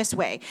going this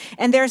way.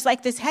 And there's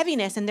like this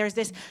heaviness, and there's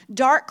this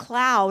dark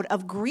cloud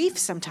of grief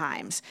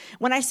sometimes.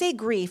 When I say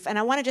grief, and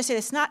I want to just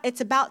say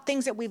it's about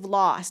things that we've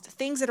lost,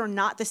 things that are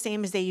not the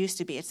same as they used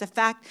to be. It's the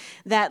fact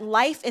that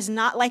life is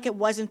not like it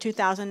was in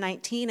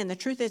 2019, and the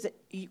truth is that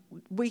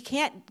we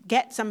can't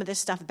get some of this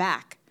stuff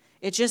back.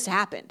 It just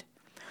happened.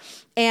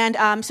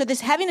 And so this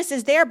heaviness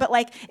is there, but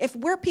like if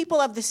we're people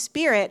of the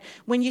Spirit,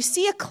 when you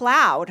see a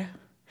cloud,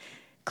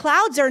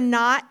 clouds are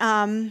not,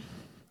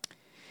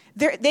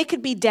 they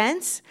could be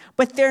dense,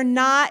 but they're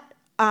not,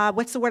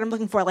 what's the word I'm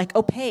looking for? Like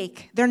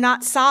opaque. They're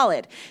not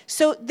solid.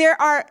 So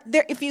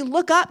if you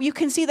look up, you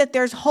can see that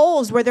there's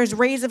holes where there's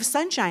rays of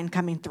sunshine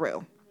coming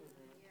through.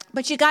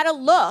 But you got to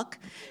look,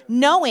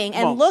 knowing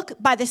and look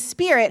by the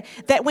Spirit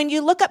that when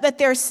you look up that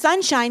there's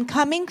sunshine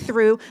coming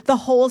through the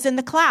holes in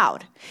the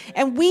cloud.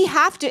 And we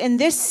have to, in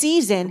this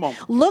season,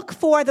 look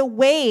for the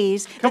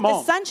ways that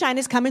the sunshine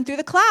is coming through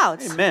the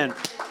clouds. Amen.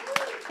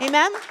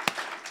 Amen?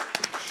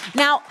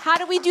 Now, how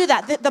do we do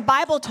that? The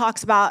Bible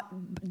talks about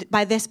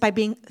by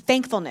being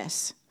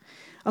thankfulness.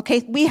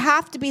 Okay, we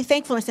have to be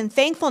thankfulness, and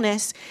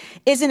thankfulness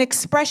is an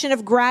expression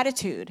of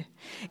gratitude.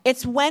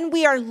 It's when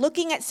we are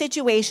looking at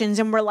situations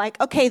and we're like,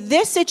 okay,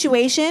 this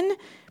situation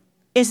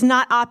is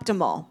not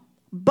optimal,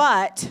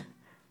 but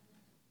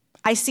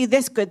I see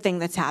this good thing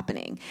that's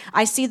happening.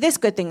 I see this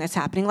good thing that's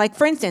happening. Like,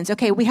 for instance,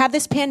 okay, we have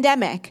this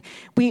pandemic.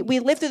 We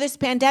lived through this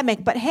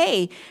pandemic, but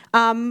hey,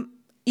 I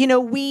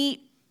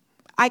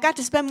got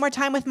to spend more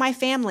time with my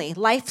family.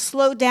 Life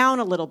slowed down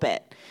a little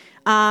bit.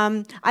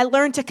 I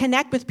learned to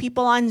connect with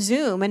people on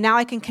Zoom, and now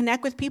I can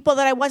connect with people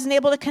that I wasn't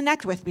able to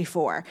connect with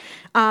before.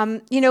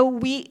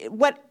 We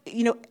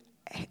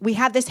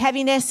have this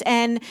heaviness,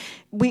 and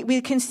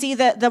we can see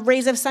the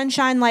rays of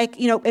sunshine. Like,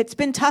 it's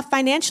been tough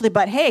financially,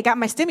 but hey, I got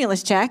my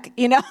stimulus check.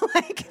 That's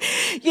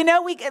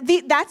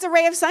a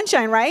ray of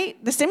sunshine,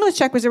 right? The stimulus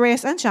check was a ray of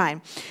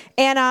sunshine,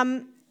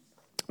 and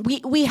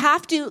We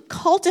have to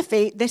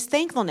cultivate this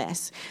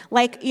thankfulness.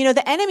 Like,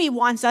 the enemy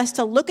wants us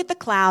to look at the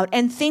cloud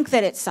and think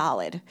that it's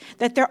solid,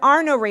 that there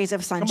are no rays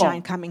of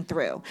sunshine coming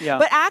through. Yeah.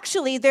 But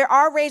actually, there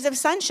are rays of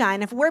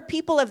sunshine. If we're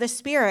people of the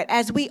Spirit,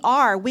 as we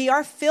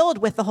are filled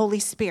with the Holy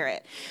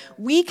Spirit.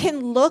 We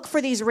can look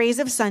for these rays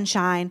of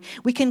sunshine.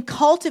 We can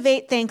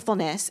cultivate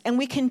thankfulness, and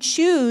we can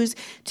choose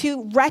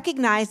to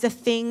recognize the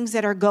things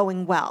that are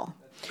going well.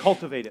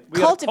 Cultivate it.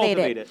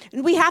 Cultivate it.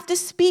 And we have to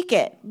speak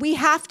it. We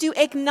have to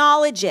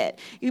acknowledge it.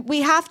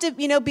 We have to,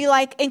 be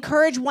like,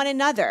 encourage one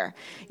another.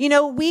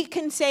 We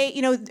can say,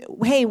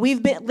 hey,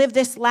 we've lived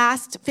this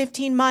last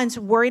 15 months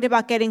worried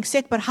about getting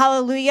sick, but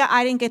hallelujah,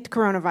 I didn't get the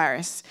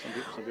coronavirus.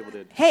 Some people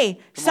did. Hey,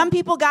 some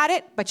people got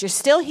it, but you're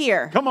still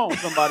here. Come on,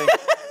 somebody.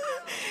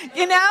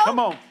 Come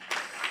on.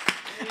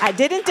 I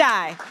didn't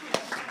die.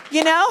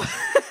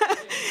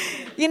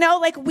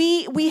 Like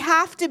we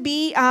have to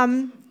be,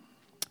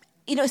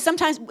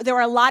 sometimes there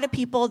are a lot of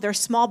people, they're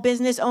small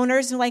business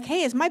owners, and like,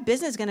 hey, is my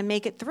business going to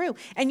make it through?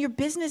 And your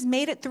business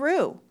made it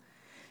through.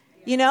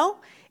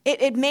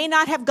 It may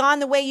not have gone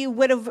the way you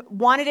would have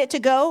wanted it to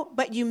go,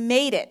 but you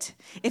made it.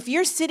 If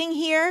you're sitting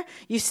here,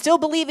 you still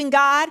believe in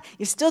God,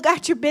 you still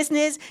got your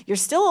business, you're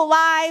still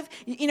alive,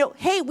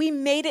 hey, we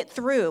made it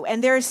through,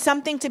 and there is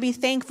something to be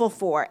thankful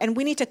for, and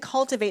we need to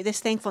cultivate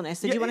this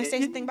thankfulness. Did you want to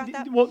say something about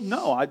that? Well,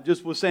 no, I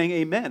just was saying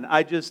amen.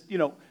 I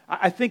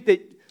think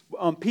that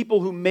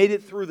people who made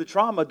it through the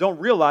trauma don't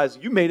realize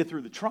you made it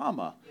through the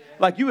trauma.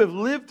 Like you have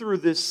lived through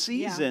this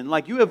season.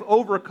 Like you have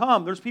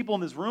overcome. There's people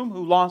in this room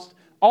who lost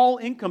all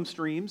income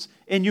streams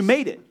and you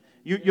made it.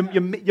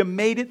 You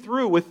made it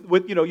through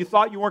with you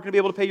thought you weren't going to be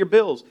able to pay your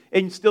bills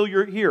and still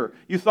you're here.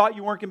 You thought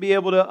you weren't going to be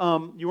able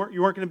to you weren't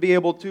going to be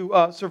able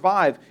to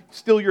survive.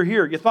 Still you're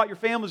here. You thought your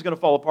family was going to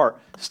fall apart.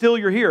 Still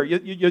you're here.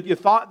 You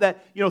thought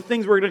that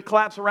things were going to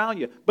collapse around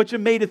you, but you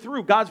made it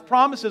through. God's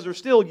promises are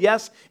still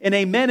yes and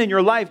amen in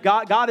your life.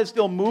 God is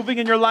still moving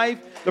in your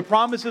life. The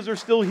promises are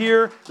still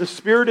here. The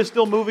Spirit is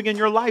still moving in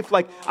your life.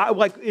 Like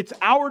it's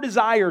our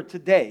desire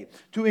today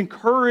to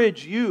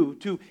encourage you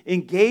to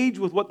engage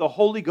with what the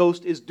Holy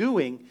Ghost is doing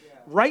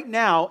right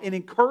now in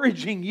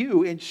encouraging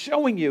you and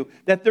showing you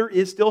that there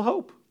is still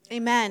hope.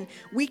 Amen.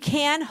 We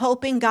can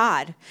hope in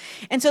God.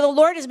 And so the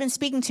Lord has been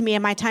speaking to me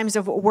in my times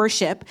of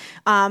worship.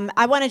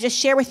 I want to just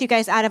share with you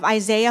guys out of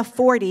Isaiah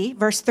 40,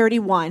 verse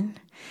 31.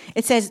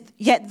 It says,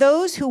 "Yet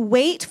those who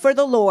wait for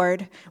the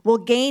Lord will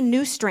gain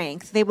new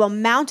strength. They will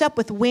mount up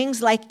with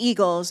wings like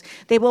eagles.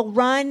 They will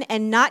run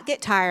and not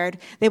get tired.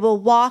 They will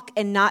walk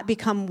and not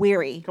become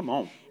weary." Come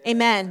on.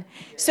 Amen.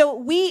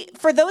 So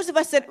for those of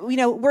us that,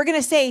 we're going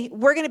to say,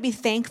 we're going to be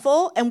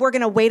thankful and we're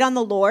going to wait on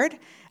the Lord.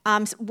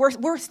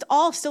 We're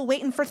all still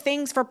waiting for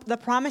things, for the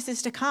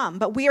promises to come,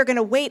 but we are going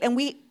to wait. And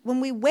when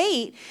we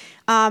wait,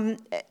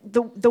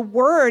 the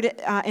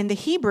word in the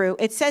Hebrew,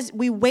 it says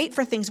we wait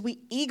for things. We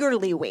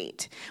eagerly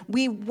wait.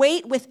 We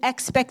wait with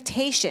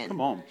expectation.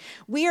 Come on.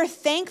 We are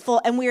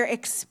thankful and we are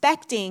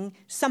expecting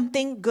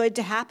something good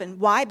to happen.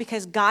 Why?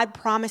 Because God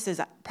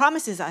promises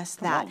us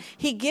that.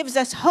 He gives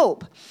us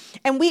hope.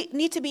 And we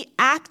need to be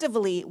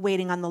actively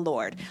waiting on the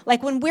Lord.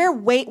 Like when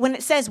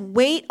it says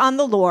wait on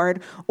the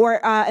Lord, or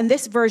in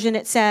this version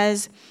it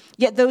says,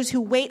 "Yet those who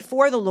wait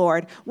for the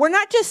Lord," we're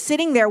not just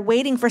sitting there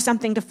waiting for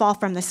something to fall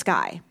from the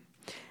sky.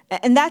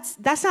 And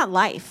that's not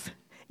life.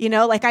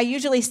 Like I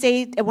usually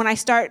say when I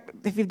start,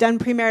 if you've done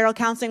premarital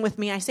counseling with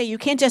me, I say you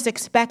can't just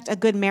expect a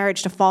good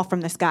marriage to fall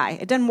from the sky.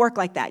 It doesn't work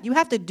like that. You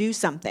have to do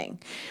something.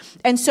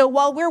 And so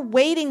while we're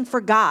waiting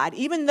for God,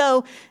 even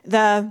though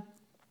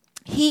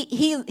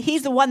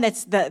He's the one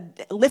that's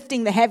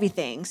lifting the heavy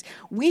things,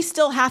 we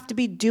still have to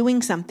be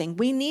doing something.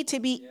 We need to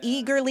be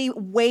eagerly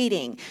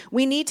waiting.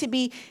 We need to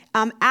be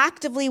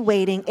actively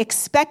waiting,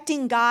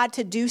 expecting God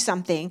to do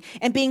something,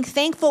 and being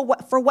thankful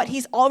for what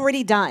He's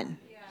already done.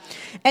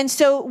 And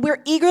so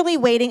we're eagerly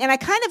waiting. And I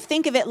kind of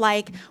think of it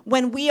like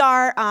when we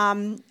are,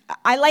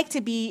 I like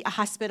to be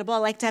hospitable. I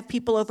like to have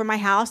people over my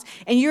house.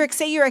 And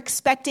say you're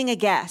expecting a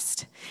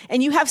guest.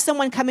 And you have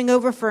someone coming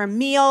over for a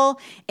meal.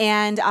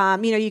 And,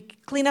 you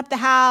clean up the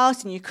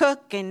house and you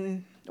cook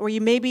or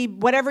you maybe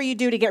whatever you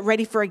do to get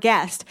ready for a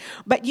guest.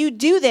 But you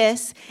do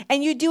this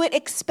and you do it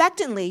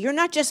expectantly. You're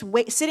not just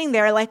sitting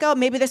there like, oh,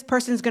 maybe this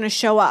person's going to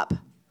show up.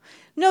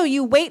 No,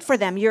 you wait for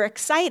them. You're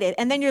excited.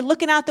 And then you're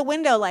looking out the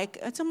window like,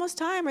 it's almost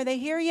time. Are they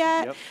here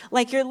yet? Yep.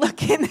 Like you're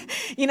looking,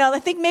 I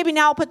think maybe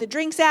now I'll put the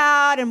drinks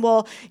out and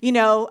we'll,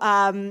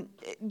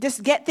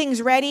 just get things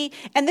ready.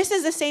 And this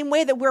is the same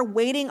way that we're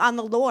waiting on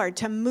the Lord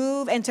to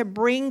move and to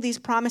bring these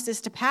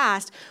promises to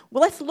pass.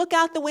 Well, let's look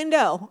out the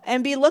window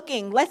and be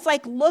looking. Let's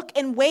look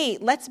and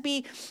wait. Let's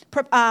be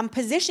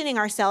positioning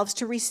ourselves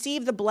to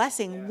receive the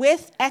blessing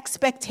with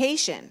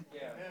expectation.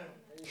 Yeah.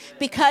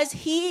 Because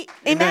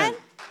Amen?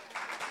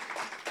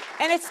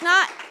 And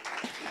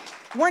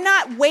we're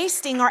not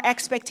wasting our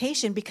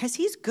expectation because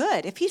He's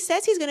good. If He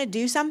says He's going to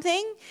do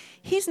something,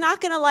 He's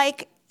not going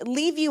to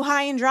leave you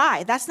high and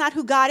dry. That's not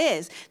who God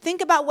is.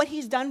 Think about what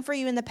He's done for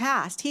you in the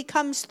past. He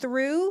comes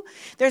through.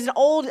 There's an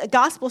old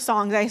gospel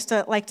song that I used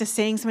to like to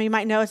sing. Some of you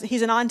might know.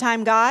 He's an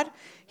on-time God.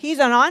 He's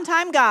an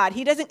on-time God.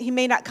 He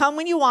may not come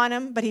when you want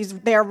Him, but He's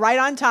there right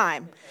on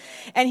time.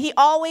 And He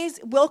always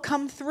will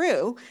come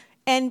through.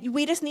 And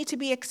we just need to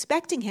be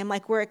expecting Him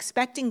like we're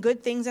expecting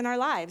good things in our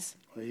lives.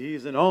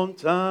 He's an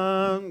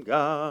on-time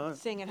God.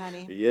 Sing it,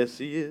 honey. Yes,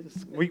 He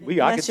is.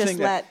 I could sing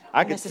that.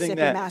 I could sing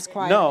that. Mass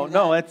Choir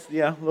no, that's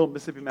a little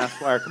Mississippi Mass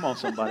Choir. Come on,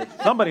 somebody.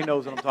 Somebody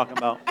knows what I'm talking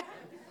about.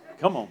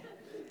 Come on.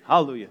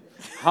 Hallelujah.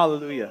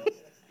 Hallelujah.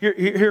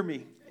 Hear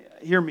me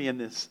in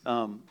this.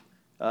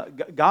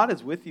 God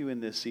is with you in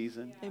this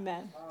season.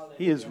 Amen.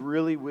 He is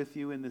really with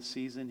you in this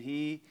season.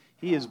 He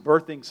is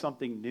birthing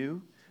something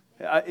new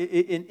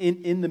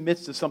in the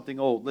midst of something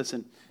old.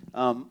 Listen,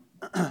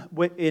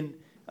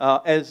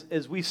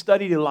 as we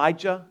studied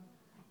Elijah,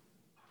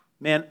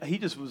 man, he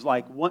just was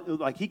like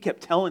he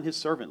kept telling his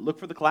servant, look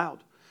for the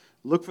cloud,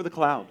 look for the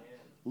cloud,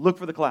 look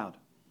for the cloud,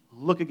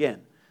 look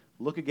again,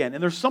 look again.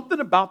 And there's something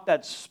about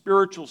that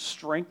spiritual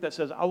strength that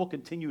says, I will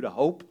continue to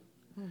hope,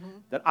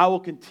 that I will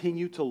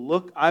continue to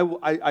look.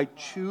 I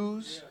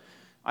choose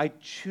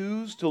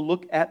to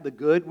look at the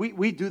good.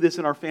 We do this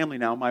in our family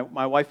now.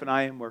 My wife and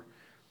I, and we're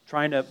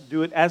trying to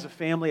do it as a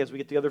family as we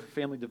get together for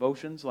family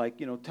devotions.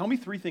 Tell me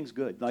 3 things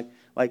good.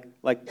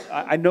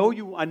 I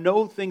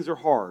know things are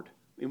hard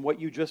in what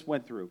you just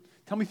went through.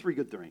 Tell me 3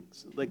 good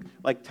things.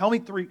 Tell me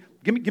 3.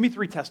 Give me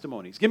 3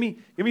 testimonies. Give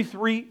me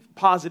 3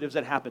 positives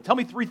that happened. Tell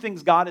me 3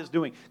 things God is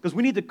doing, because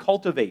we need to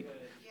cultivate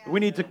We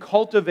need to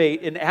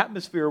cultivate an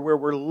atmosphere where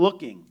we're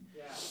looking.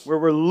 Where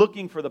we're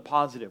looking for the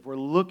positive. We're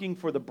looking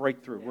for the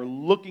breakthrough. We're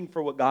looking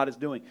for what God is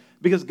doing.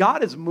 Because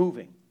God is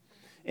moving.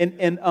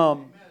 And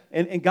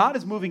God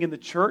is moving in the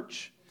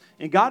church.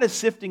 And God is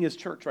sifting His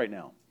church right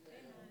now.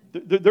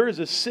 There is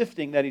a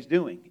sifting that He's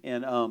doing.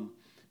 And I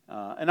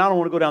don't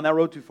want to go down that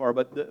road too far.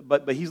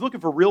 But He's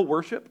looking for real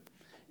worship.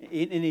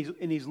 And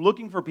He's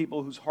looking for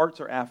people whose hearts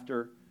are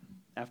after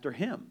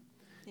Him.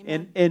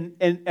 And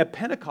at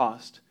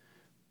Pentecost,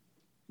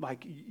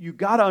 like, you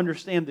got to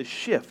understand the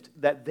shift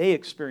that they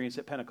experienced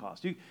at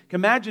Pentecost. You can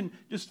imagine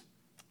just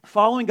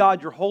following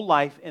God your whole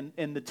life,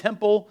 and the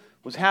temple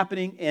was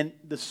happening, and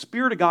the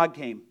Spirit of God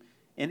came,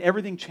 and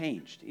everything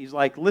changed. He's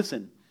like,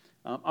 listen,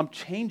 I'm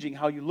changing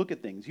how you look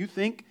at things. You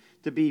think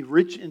to be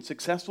rich and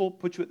successful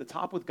put you at the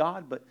top with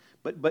God,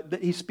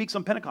 but He speaks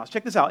on Pentecost.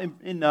 Check this out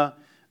in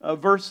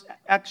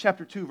Acts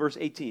chapter 2, verse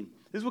 18.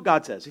 This is what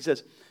God says. He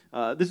says,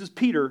 this is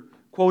Peter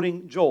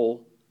quoting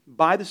Joel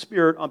by the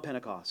Spirit on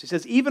Pentecost. He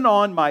says, even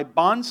on my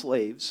bond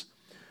slaves,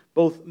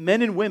 both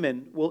men and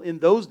women will in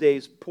those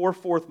days pour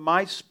forth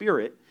my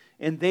Spirit,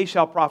 and they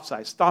shall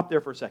prophesy. Stop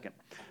there for a second.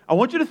 I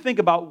want you to think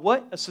about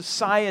what a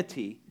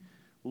society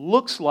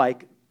looks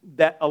like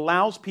that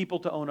allows people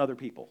to own other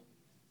people.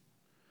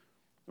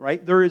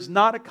 Right? There is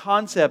not a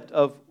concept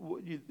of,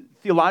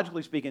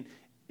 theologically speaking,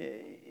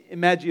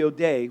 Imago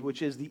Dei,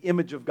 which is the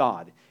image of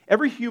God.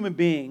 Every human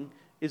being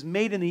is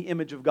made in the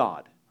image of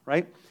God.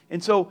 Right?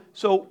 And so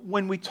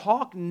when we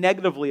talk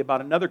negatively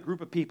about another group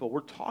of people,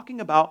 we're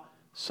talking about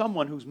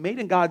someone who's made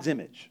in God's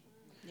image.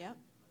 Yep.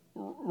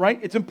 Right?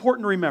 It's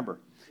important to remember.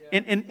 Yeah.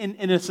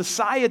 In a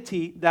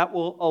society that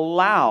will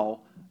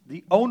allow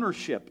the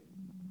ownership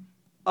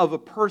of a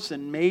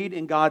person made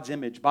in God's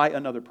image by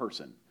another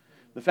person,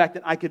 the fact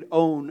that I could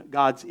own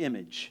God's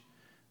image,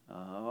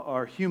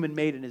 or human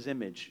made in His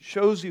image,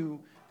 shows you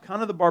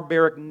kind of the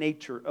barbaric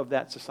nature of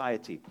that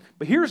society.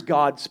 But here's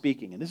God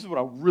speaking, and this is what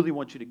I really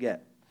want you to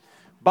get.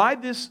 By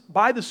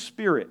the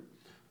Spirit,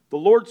 the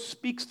Lord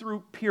speaks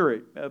through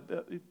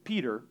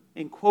Peter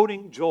in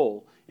quoting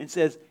Joel and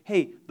says,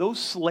 hey, those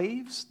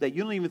slaves that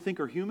you don't even think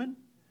are human,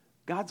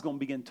 God's going to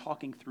begin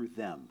talking through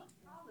them.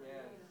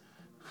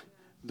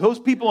 Those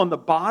people on the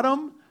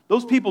bottom,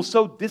 those people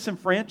so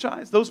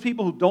disenfranchised, those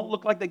people who don't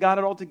look like they got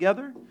it all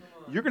together,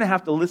 you're going to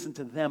have to listen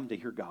to them to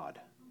hear God.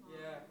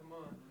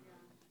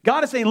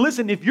 God is saying,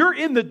 listen, if you're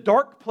in the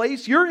dark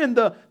place, you're in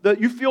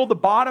you feel the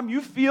bottom, you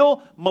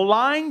feel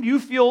maligned, you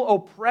feel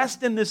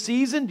oppressed in this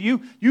season, do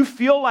you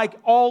feel like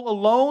all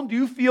alone? Do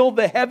you feel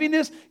the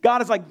heaviness?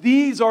 God is like,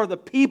 these are the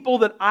people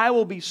that I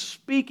will be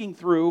speaking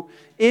through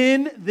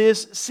in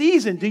this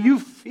season. Do you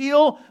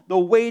feel the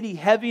weighty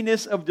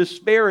heaviness of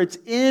despair? It's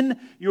in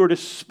your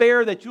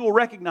despair that you will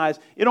recognize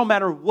it don't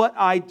matter what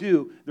I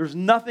do. There's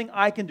nothing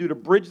I can do to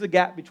bridge the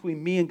gap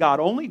between me and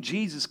God. Only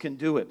Jesus can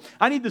do it.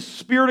 I need the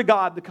Spirit of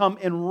God to come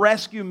and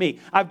rescue me.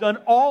 I've done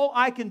all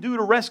I can do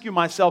to rescue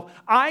myself.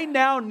 I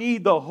now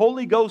need the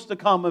Holy Ghost to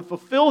come and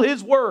fulfill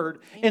His word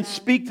and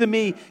speak to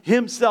me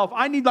Himself.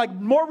 I need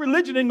more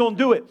religion ain't going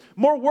to do it.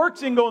 More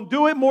works ain't going to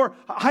do it. More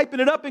hyping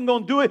it up ain't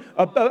going to do it.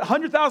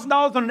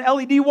 $100,000 on an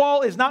LED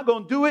wall is not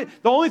going to do it.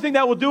 The only thing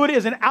that will do it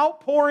is an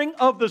outpouring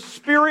of the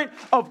Spirit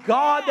of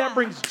God that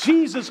brings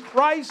Jesus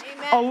Christ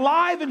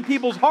alive in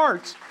people's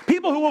hearts.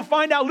 People who will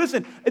find out,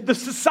 listen, the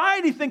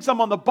society thinks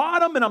I'm on the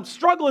bottom and I'm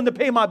struggling to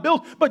pay my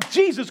bills, but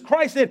Jesus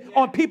Christ said,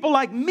 on people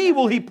like me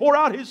will He pour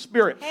out His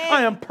Spirit.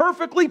 I am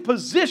perfectly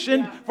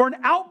positioned for an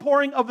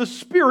outpouring of the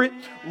Spirit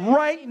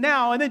right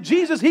now. And then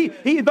Jesus, then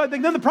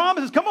the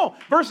promise is, come on,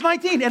 verse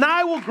 19, and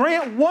I will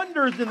grant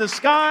wonders in the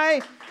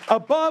sky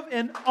above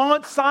and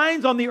on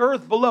signs on the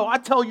earth below. I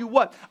tell you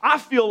what, I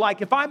feel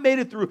like if I made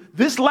it through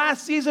this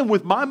last season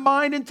with my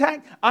mind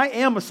intact, I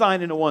am a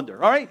sign and a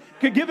wonder, all right?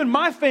 Given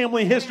my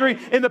family history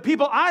and the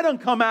people I done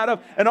come out of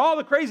and all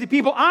the crazy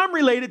people I'm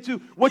related to,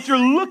 what you're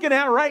looking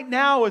at right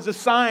now is a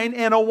sign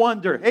and a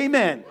wonder.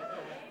 Amen.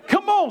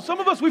 Come on, some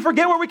of us, we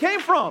forget where we came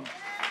from.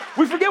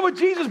 We forget what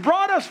Jesus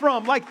brought us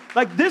from. Like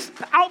this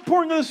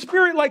outpouring of the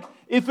Spirit, like,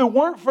 if it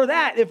weren't for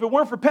that, if it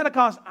weren't for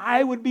Pentecost,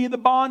 I would be the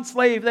bond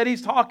slave that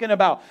He's talking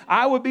about.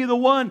 I would be the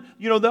one,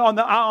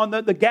 on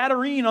the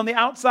Gadarene on the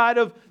outside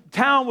of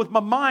town with my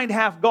mind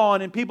half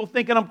gone and people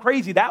thinking I'm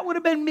crazy. That would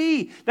have been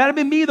me. That would have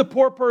been me, the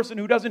poor person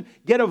who doesn't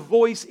get a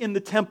voice in the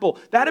temple.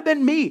 That would have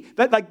been me.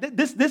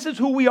 This is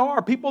who we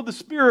are. People of the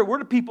Spirit. We're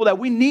the people that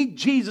we need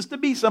Jesus to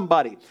be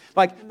somebody.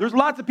 Like, there's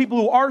lots of people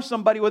who are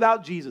somebody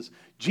without Jesus.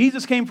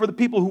 Jesus came for the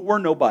people who were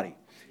nobody.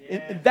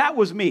 And that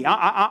was me.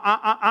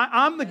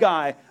 I'm the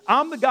guy.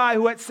 I'm the guy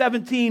who at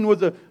 17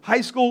 was a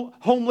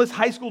homeless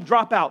high school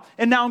dropout.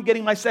 And now I'm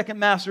getting my second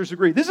master's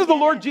degree. This is the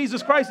Lord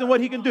Jesus Christ and what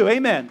He can do.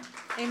 Amen.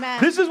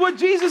 Amen. This is what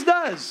Jesus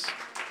does.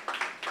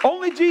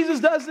 Only Jesus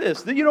does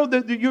this.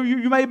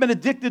 You might have been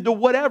addicted to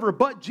whatever,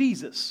 but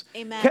Jesus.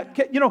 Amen.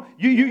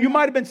 You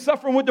might have been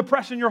suffering with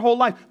depression your whole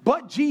life,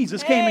 but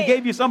Jesus came and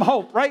gave you some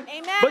hope, right?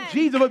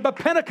 Amen. But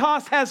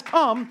Pentecost has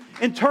come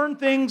and turned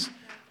things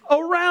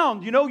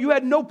around. You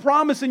had no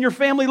promise in your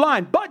family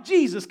line, but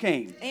Jesus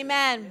came.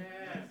 Amen.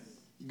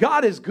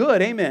 God is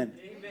good. Amen.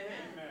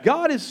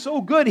 God is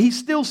so good. He's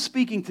still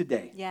speaking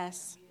today.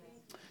 Yes.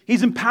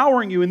 He's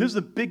empowering you, and this is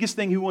the biggest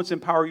thing He wants to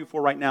empower you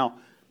for right now,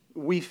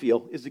 we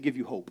feel, is to give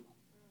you hope.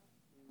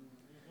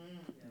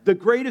 The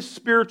greatest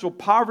spiritual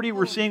poverty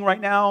we're seeing right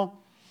now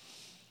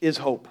is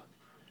hope,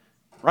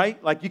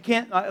 right? Like you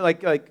can't,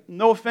 like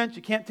no offense,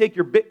 you can't take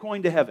your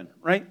Bitcoin to heaven,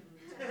 right?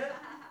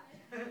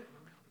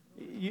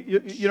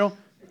 You know,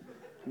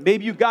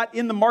 maybe you got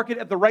in the market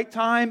at the right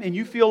time and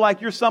you feel like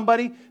you're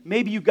somebody.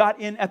 Maybe you got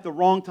in at the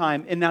wrong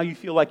time and now you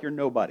feel like you're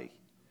nobody.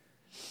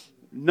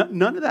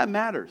 None of that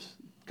matters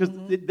because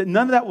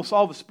none of that will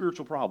solve a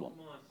spiritual problem,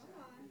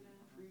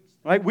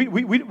 right?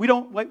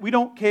 We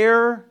don't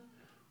care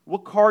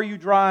what car you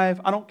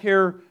drive. I don't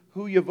care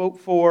who you vote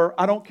for.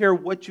 I don't care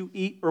what you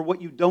eat or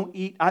what you don't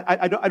eat.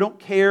 I don't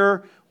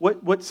care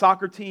what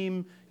soccer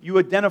team you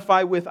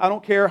identify with. I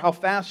don't care how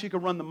fast you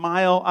can run the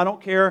mile. I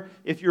don't care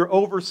if you're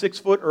over 6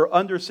 foot or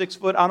under 6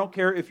 foot. I don't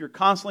care if you're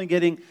constantly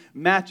getting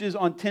matches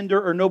on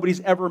Tinder or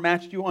nobody's ever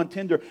matched you on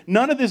Tinder.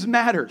 None of this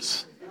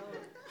matters.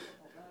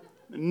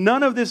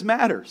 None of this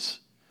matters.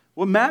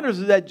 What matters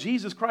is that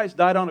Jesus Christ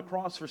died on a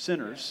cross for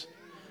sinners.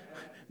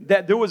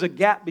 That there was a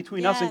gap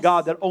between us and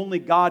God that only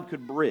God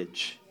could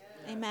bridge.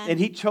 Amen. And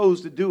He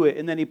chose to do it.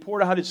 And then He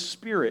poured out His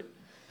Spirit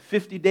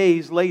 50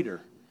 days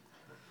later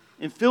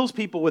and fills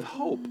people with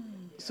hope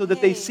so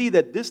that they see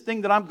that this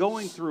thing that I'm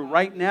going through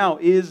right now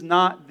is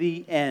not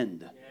the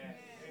end.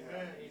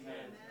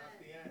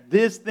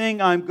 This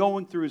thing I'm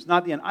going through is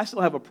not the end. I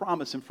still have a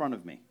promise in front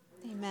of me.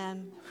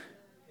 Amen.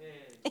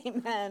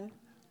 Amen.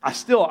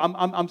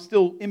 I'm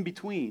still in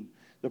between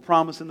the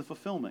promise and the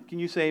fulfillment. Can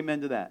you say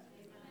amen to that?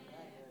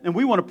 And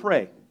we want to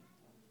pray.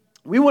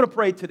 We want to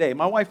pray today.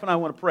 My wife and I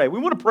want to pray. We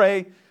want to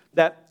pray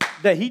that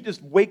He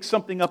just wakes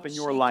something up in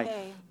your life.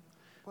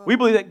 We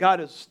believe that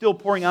God is still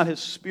pouring out His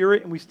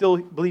Spirit, and we still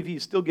believe He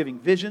is still giving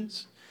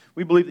visions.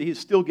 We believe that He is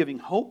still giving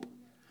hope.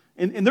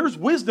 And there's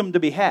wisdom to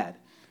be had.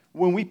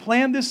 When we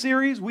planned this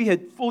series, we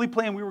had fully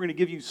planned we were going to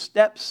give you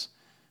steps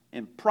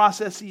and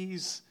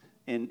processes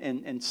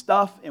and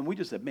stuff. And we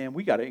just said, man,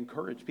 we got to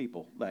encourage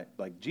people that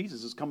like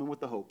Jesus is coming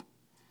with the hope.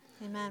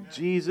 Amen.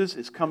 Jesus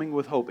is coming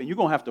with hope, and you're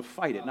going to have to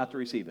fight it not to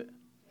receive it.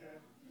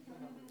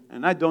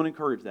 And I don't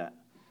encourage that.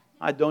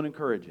 I don't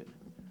encourage it.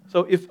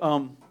 So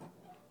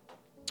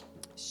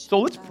so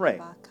let's pray.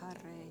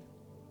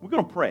 We're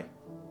going to pray.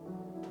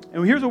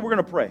 And here's what we're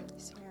going to pray.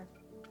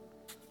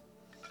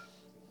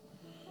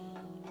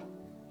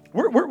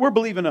 We're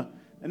believing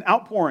an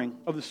outpouring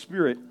of the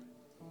Spirit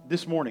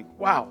this morning.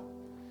 Wow.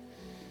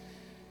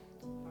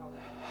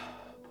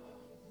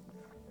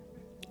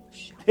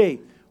 Hey,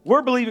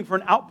 we're believing for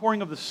an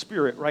outpouring of the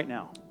Spirit right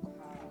now.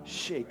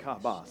 If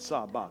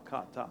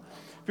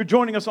you're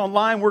joining us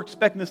online, we're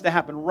expecting this to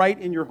happen right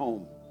in your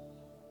home,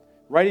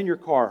 right in your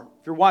car.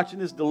 If you're watching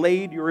this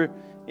delayed, you're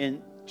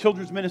in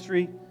children's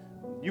ministry,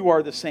 you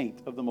are the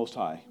saint of the Most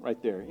High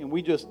right there. And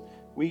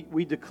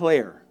we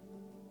declare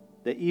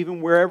that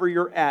even wherever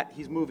you're at,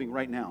 He's moving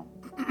right now.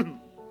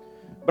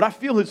 But I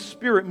feel His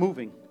Spirit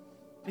moving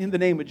in the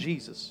name of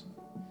Jesus.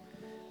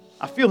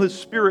 I feel His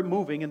Spirit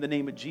moving in the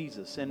name of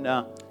Jesus. And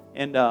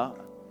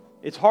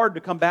it's hard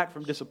to come back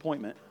from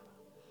disappointment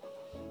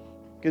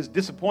because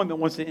disappointment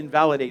wants to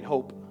invalidate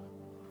hope.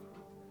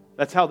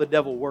 That's how the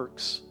devil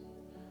works.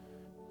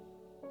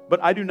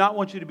 But I do not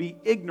want you to be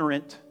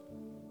ignorant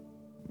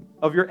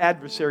of your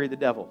adversary, the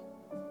devil.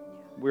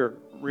 We're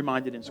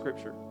reminded in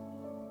Scripture.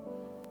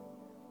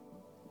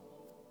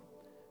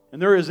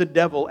 And there is a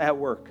devil at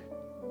work.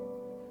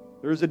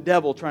 There is a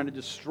devil trying to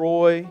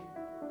destroy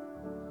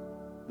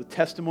the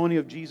testimony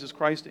of Jesus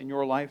Christ in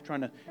your life,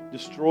 trying to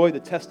destroy the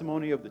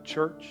testimony of the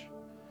church.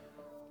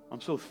 I'm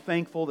so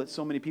thankful that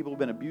so many people have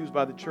been abused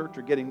by the church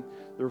or getting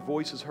their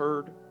voices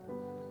heard.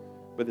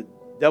 But the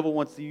devil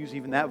wants to use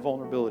even that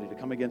vulnerability to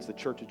come against the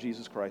church of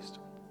Jesus Christ.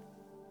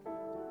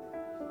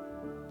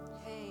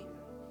 Hey.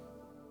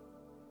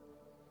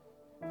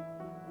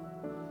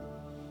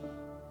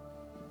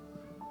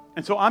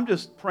 And so I'm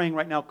just praying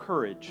right now,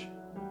 courage.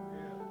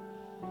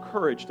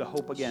 Courage to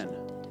hope again.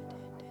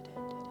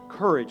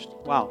 Courage,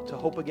 to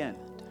hope again.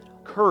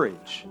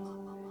 Courage.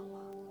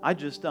 I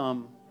just,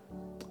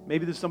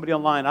 maybe there's somebody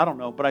online, I don't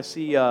know, but I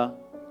see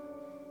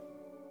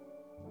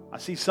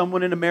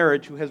someone in a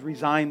marriage who has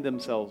resigned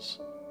themselves.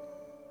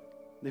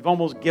 They've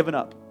almost given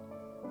up.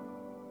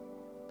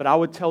 But I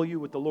would tell you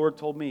what the Lord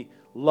told me,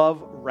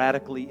 love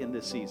radically in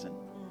this season.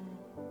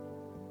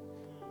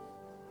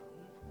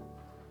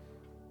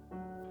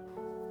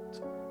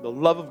 The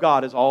love of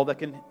God is all that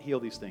can heal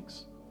these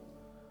things.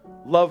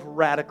 Love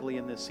radically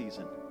in this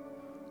season.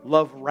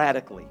 Love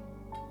radically.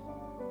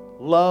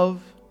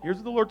 Love, here's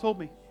what the Lord told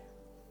me.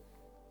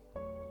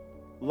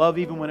 Love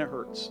even when it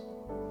hurts.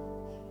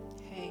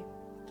 Hey.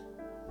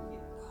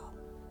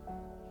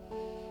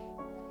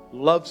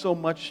 Love so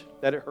much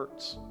that it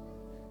hurts.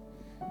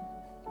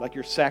 Like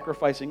you're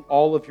sacrificing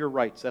all of your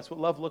rights. That's what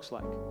love looks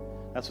like.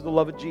 That's what the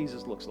love of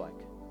Jesus looks like.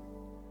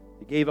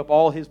 He gave up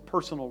all His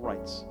personal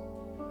rights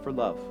for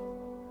love.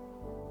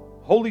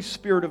 Holy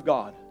Spirit of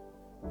God.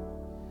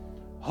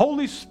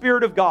 Holy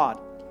Spirit of God.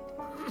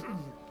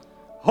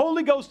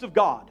 Holy Ghost of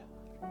God.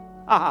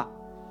 Aha.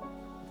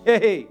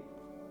 Hey.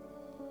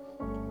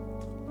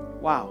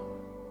 Wow.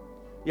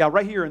 Yeah,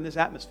 right here in this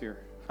atmosphere.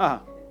 I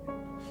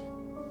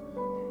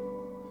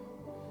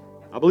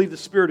believe the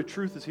Spirit of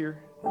truth is here.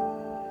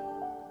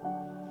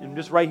 And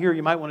just right here,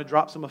 you might want to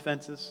drop some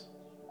offenses.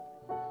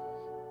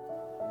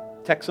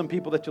 Text some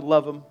people that you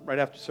love them right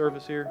after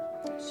service here.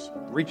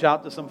 Reach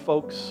out to some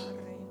folks.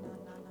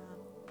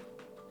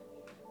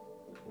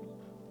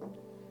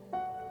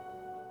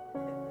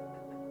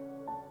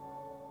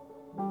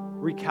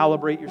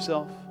 Recalibrate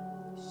yourself.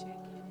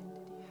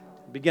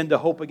 Begin to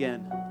hope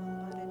again.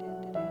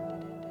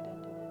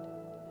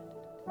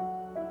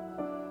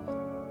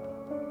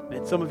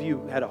 And some of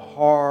you had a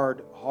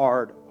hard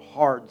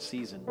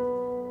season.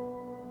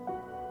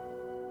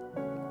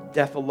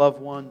 Death of loved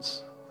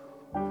ones,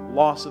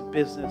 loss of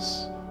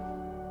business,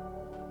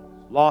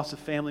 loss of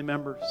family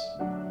members.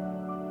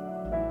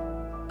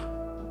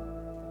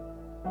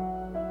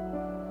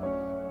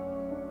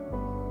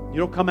 You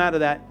don't come out of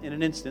that in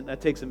an instant.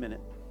 That takes a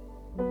minute.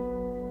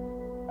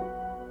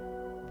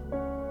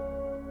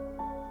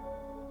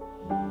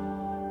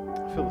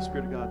 I feel the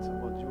Spirit of God.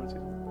 Well, do you want to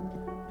say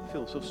something? I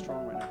feel it so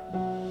strong right now.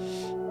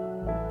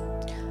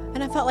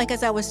 And I felt like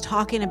as I was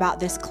talking about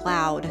this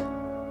cloud,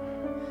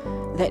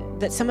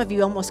 that some of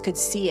you almost could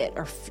see it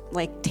or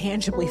like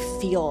tangibly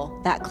feel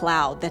that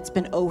cloud that's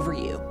been over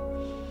you.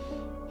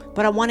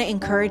 But I want to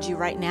encourage you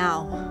right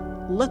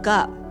now, look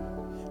up.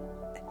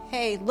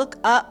 Hey, look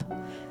up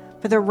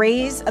for the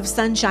rays of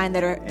sunshine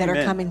that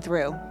are coming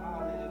through.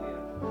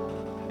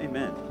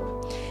 Amen.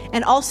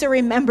 And also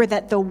remember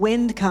that the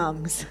wind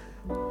comes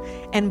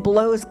and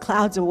blows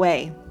clouds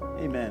away.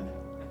 Amen.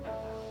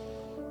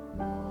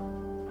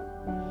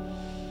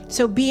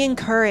 So be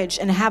encouraged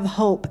and have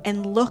hope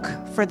and look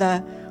for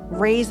the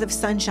rays of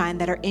sunshine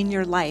that are in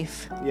your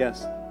life.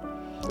 Yes.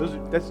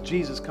 That's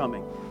Jesus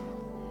coming.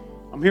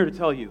 I'm here to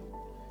tell you,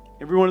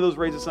 every one of those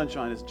rays of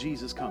sunshine is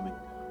Jesus coming.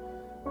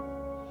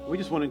 We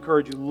just want to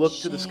encourage you, look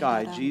to the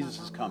sky. Jesus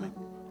is coming.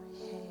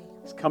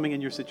 He's coming in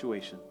your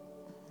situation.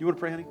 You want to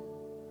pray, honey?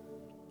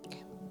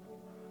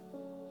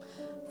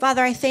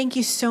 Father, I thank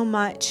you so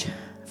much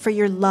for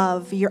your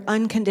love, your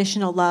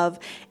unconditional love,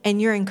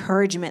 and your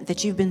encouragement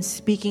that you've been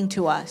speaking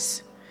to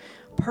us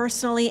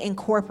personally and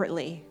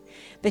corporately,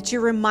 that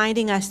you're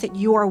reminding us that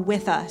you are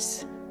with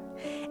us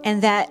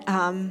and that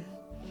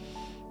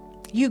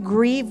you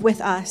grieve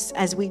with us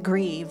as we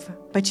grieve,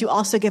 but you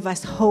also give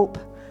us hope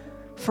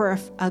for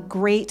a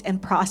great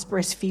and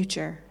prosperous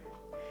future.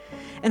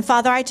 And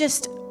Father, I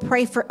just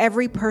pray for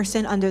every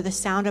person under the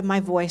sound of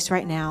my voice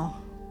right now,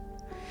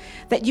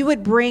 that you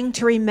would bring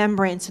to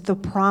remembrance the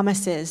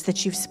promises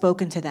that you've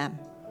spoken to them,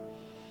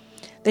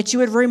 that you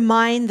would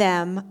remind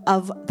them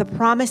of the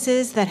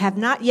promises that have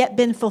not yet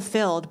been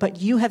fulfilled,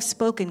 but you have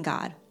spoken,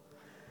 God.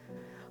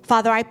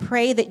 Father, I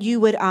pray that you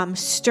would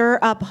stir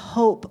up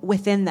hope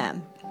within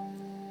them,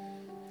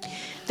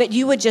 that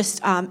you would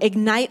just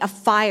ignite a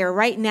fire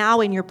right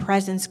now in your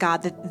presence,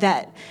 God,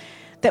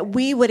 that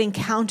we would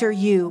encounter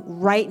you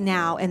right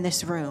now in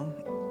this room.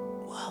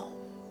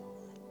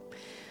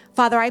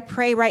 Father, I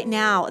pray right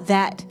now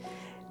that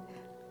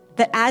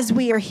as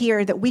we are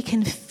here, that we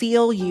can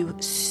feel you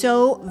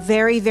so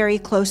very, very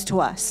close to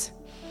us.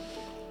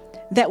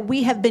 That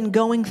we have been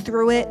going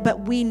through it,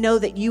 but we know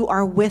that you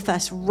are with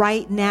us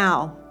right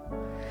now.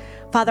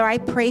 Father, I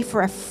pray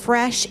for a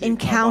fresh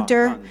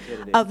encounter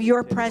of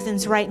your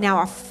presence right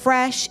now, a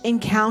fresh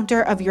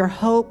encounter of your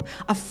hope,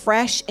 a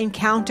fresh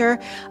encounter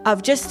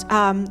of just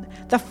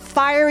the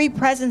fiery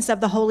presence of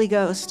the Holy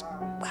Ghost.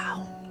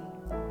 Wow.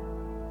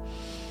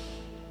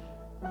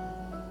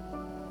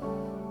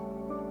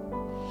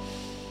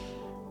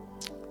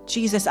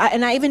 Jesus,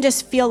 I even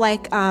just feel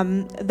like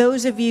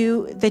those of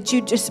you that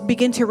you just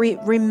begin to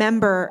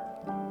remember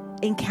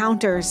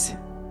encounters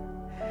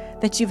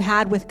that you've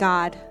had with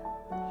God,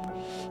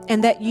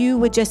 and that you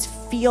would just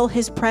feel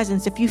his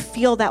presence. If you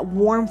feel that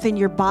warmth in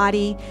your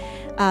body,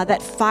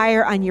 that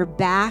fire on your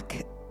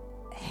back,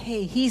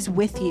 hey, he's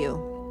with you.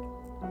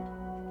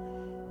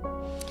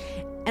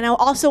 And I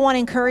also want to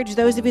encourage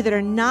those of you that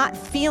are not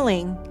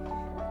feeling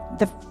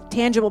the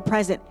tangible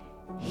present.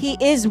 He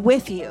is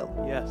with you.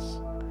 Yes.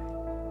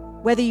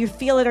 Whether you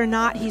feel it or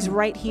not, he's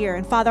right here.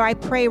 And Father, I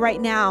pray right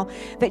now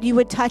that you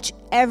would touch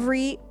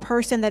every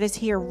person that is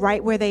here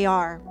right where they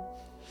are.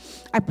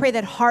 I pray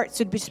that hearts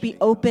would just be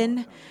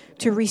open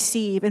to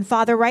receive. And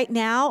Father, right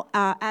now,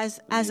 as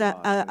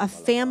a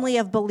family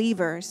of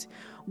believers,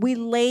 we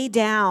lay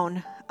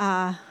down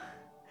the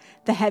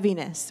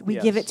heaviness. We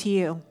give it to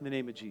you. In the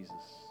name of Jesus.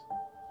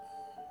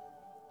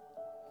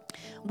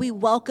 We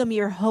welcome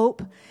your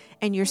hope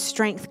and your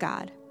strength,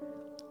 God.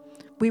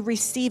 We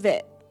receive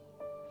it.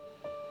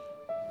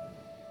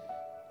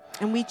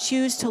 And we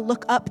choose to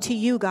look up to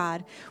you,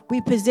 God. We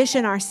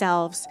position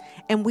ourselves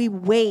and we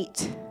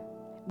wait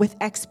with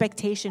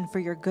expectation for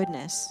your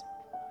goodness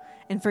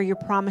and for your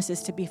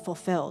promises to be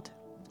fulfilled.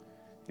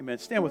 Amen.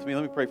 Stand with me.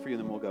 Let me pray for you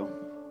and then we'll go.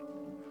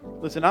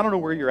 Listen, I don't know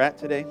where you're at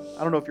today.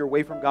 I don't know if you're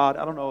away from God.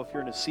 I don't know if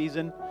you're in a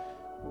season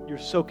you're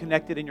so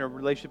connected and your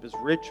relationship is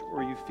rich,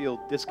 or you feel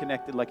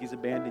disconnected like he's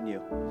abandoned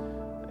you.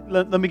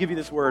 Let me give you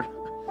this word.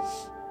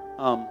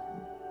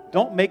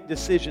 Don't make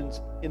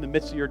decisions in the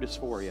midst of your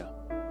dysphoria.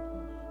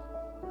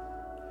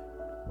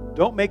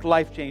 Don't make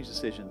life change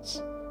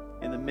decisions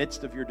in the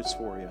midst of your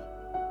dysphoria.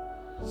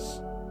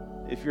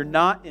 If you're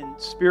not in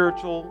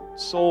spiritual,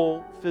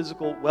 soul,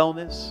 physical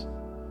wellness,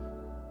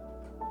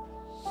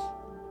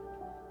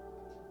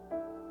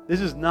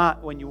 this is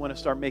not when you want to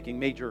start making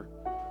major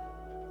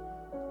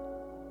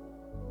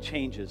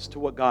changes to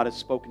what God has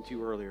spoken to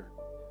you earlier.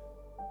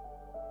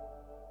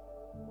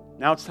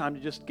 Now it's time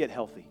to just get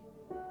healthy.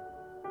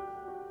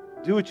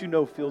 Do what you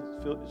know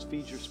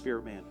feeds your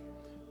spirit, man.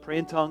 Pray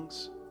in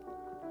tongues.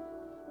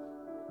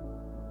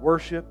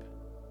 Worship.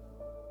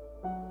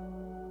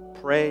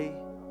 Pray.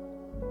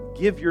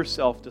 Give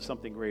yourself to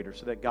something greater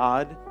so that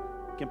God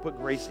can put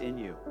grace in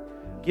you.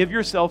 Give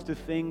yourself to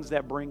things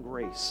that bring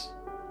grace.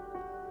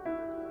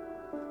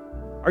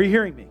 Are you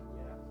hearing me?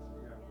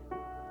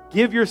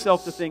 Give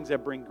yourself to things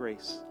that bring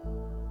grace.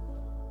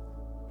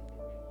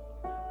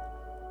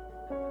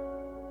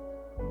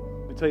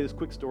 Let me tell you this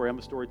quick story. I'm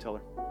a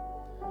storyteller.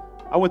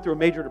 I went through a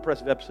major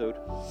depressive episode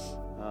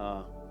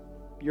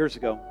years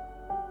ago.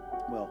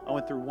 Well, I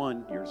went through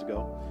one years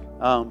ago.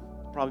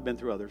 Probably been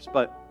through others.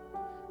 But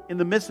in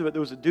the midst of it,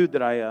 there was a dude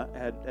that I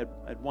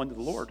had won to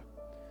the Lord.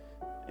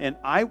 And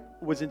I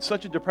was in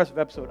such a depressive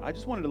episode, I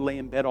just wanted to lay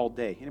in bed all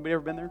day. Anybody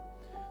ever been there?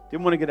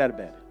 Didn't want to get out of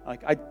bed.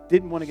 Like, I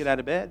didn't want to get out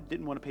of bed.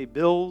 Didn't want to pay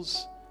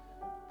bills.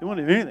 Didn't want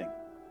to do anything.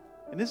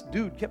 And this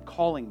dude kept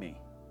calling me.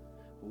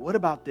 What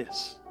about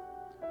this?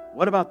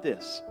 What about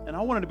this? And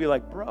I wanted to be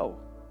like, bro.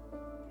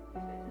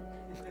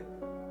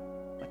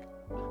 Like,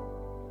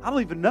 I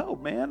don't even know,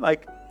 man.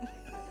 Like,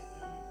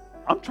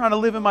 I'm trying to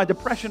live in my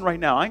depression right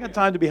now. I ain't got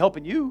time to be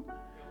helping you.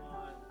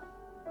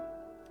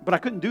 But I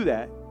couldn't do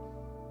that.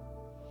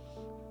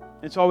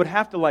 And so I would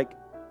have to, like,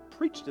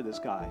 preach to this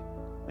guy.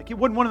 Like, he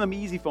wasn't one of them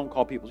easy phone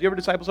call people. You ever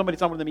disciple somebody?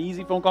 It's not one of them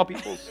easy phone call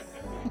people.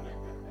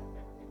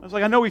 I was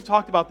like, I know we've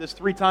talked about this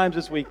 3 times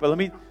this week, but let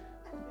me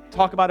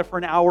talk about it for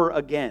an hour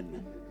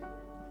again.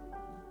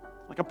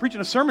 Like, I'm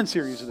preaching a sermon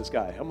series to this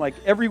guy. I'm like,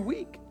 every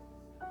week.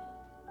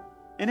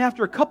 And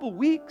after a couple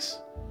weeks,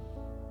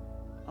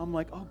 I'm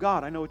like, oh,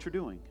 God, I know what you're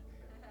doing.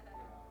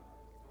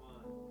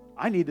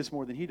 I need this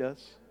more than he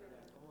does.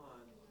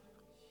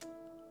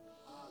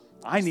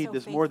 I need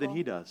this more than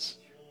he does.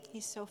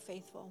 He's so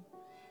faithful.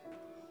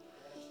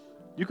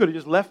 You could have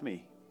just left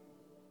me.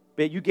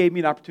 But you gave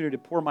me an opportunity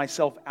to pour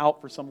myself out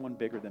for someone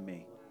bigger than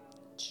me.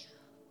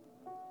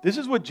 This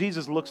is what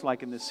Jesus looks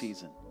like in this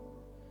season.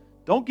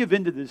 Don't give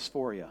in to the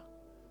dysphoria.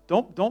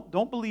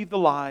 Don't believe the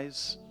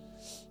lies.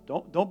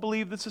 Don't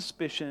believe the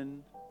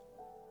suspicion.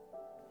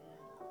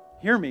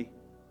 Hear me.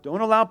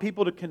 Don't allow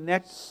people to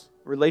connect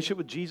a relationship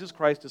with Jesus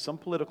Christ to some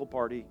political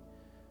party.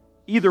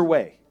 Either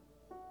way.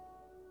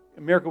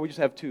 In America, we just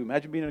have 2.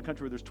 Imagine being in a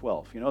country where there's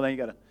 12. You know, then you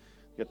got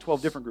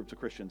 12 different groups of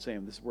Christians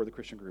saying this is we're the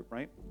Christian group,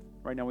 right?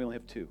 Right now we only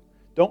have 2.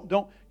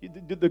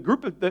 The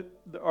group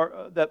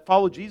that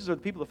follow Jesus are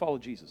the people that follow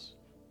Jesus.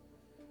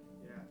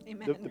 Yeah.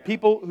 Amen. The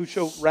people who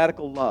show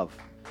radical love.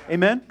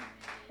 Amen?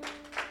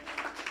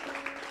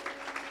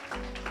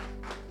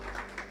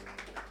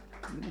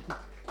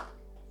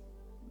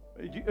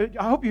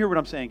 I hope you hear what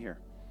I'm saying here.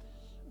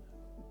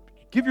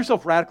 Give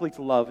yourself radically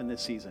to love in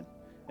this season,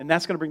 and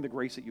that's going to bring the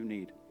grace that you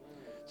need.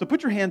 So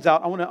put your hands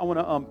out. I want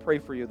to pray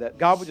for you that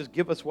God would just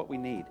give us what we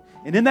need.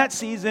 And in that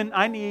season,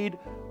 I need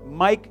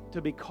Mike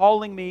to be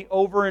calling me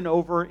over and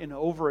over and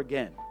over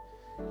again.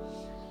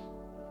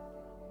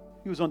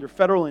 He was under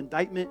federal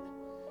indictment.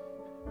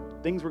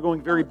 Things were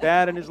going very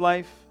bad in his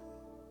life.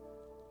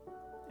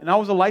 And I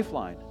was a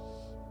lifeline.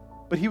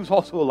 But he was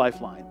also a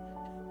lifeline.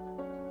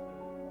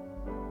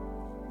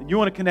 And you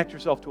want to connect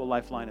yourself to a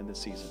lifeline in this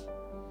season.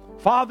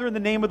 Father, in the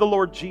name of the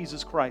Lord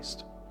Jesus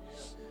Christ.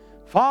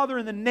 Father,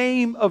 in the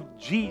name of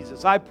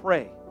Jesus, I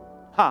pray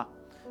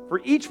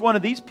for each one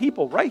of these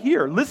people right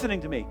here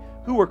listening to me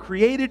who are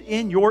created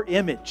in your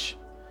image.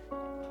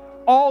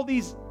 All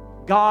these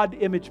God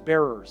image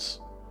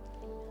bearers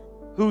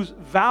whose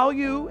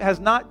value has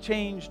not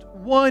changed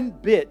one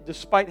bit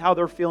despite how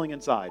they're feeling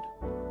inside.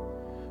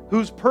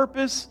 Whose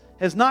purpose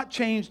has not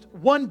changed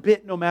one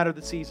bit no matter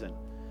the season.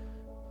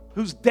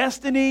 Whose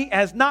destiny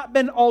has not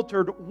been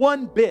altered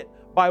one bit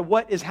by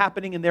what is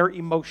happening in their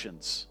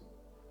emotions.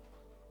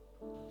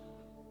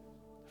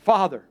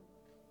 Father,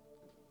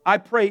 I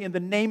pray in the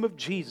name of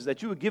Jesus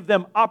that you would give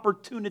them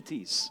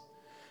opportunities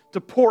to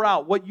pour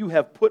out what you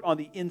have put on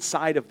the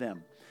inside of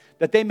them,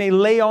 that they may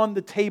lay on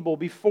the table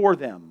before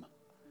them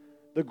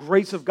the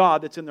grace of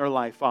God that's in their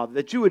life, Father,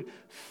 that you would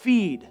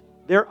feed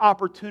their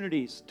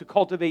opportunities to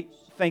cultivate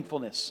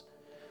thankfulness.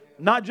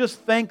 Not just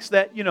thanks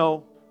that,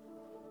 the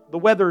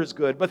weather is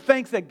good, but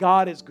thanks that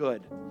God is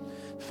good.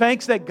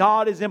 Thanks that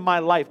God is in my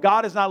life.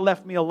 God has not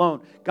left me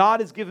alone. God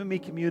has given me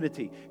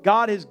community.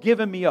 God has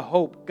given me a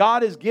hope.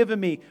 God has given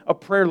me a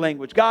prayer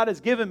language. God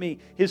has given me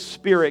His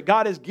Spirit.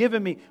 God has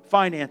given me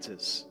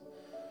finances.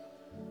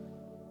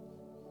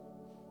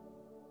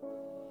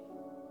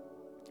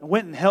 I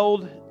went and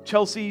held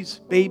Chelsea's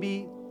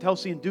baby,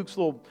 Chelsea and Duke's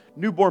little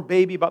newborn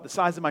baby about the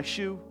size of my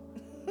shoe.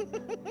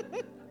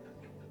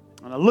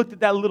 And I looked at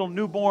that little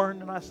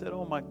newborn and I said,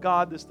 oh my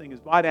God, this thing is,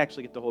 I'd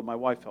actually get to hold, my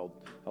wife held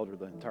her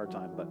the entire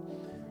time. But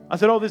I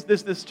said, oh,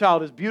 this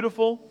child is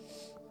beautiful.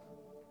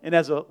 And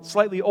as a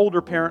slightly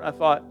older parent,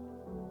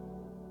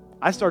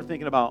 I started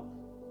thinking about,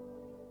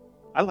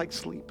 I like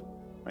sleep.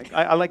 Right?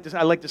 I like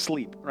to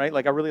sleep, right?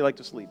 Like I really like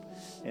to sleep.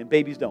 And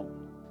babies don't.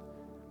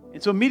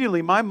 And so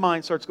immediately my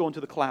mind starts going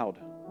to the cloud.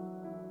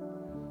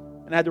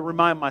 And I had to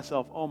remind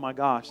myself, oh my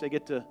gosh, they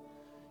get to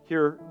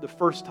hear the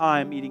first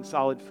time eating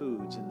solid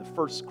foods, and the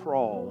first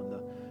crawl, and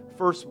the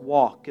first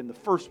walk, and the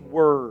first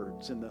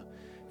words, and the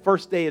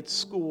first day at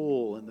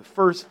school, and the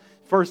first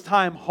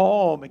time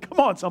home. And come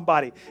on,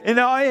 somebody.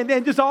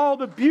 And just all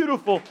the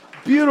beautiful,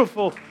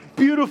 beautiful,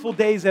 beautiful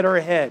days that are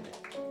ahead.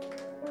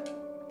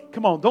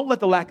 Come on, don't let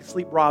the lack of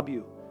sleep rob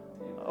you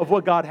of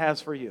what God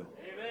has for you.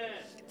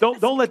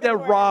 Don't let that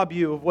rob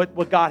you of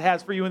what God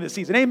has for you in this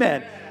season.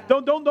 Amen.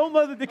 Don't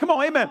let it, come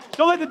on, amen.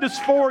 Don't let the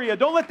dysphoria,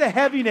 don't let the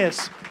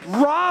heaviness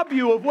rob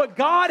you of what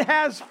God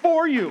has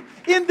for you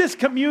in this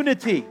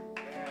community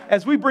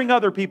as we bring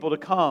other people to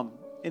come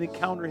and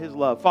encounter His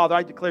love. Father,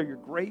 I declare your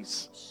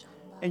grace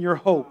and your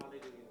hope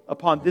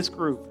upon this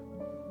group.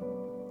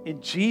 In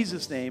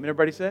Jesus' name. And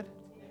everybody said?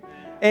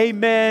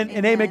 Amen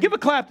and amen. Give a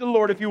clap to the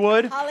Lord if you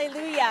would.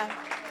 Hallelujah.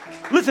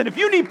 Listen, if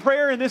you need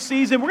prayer in this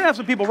season, we're going to have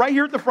some people right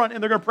here at the front,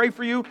 and they're going to pray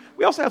for you.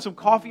 We also have some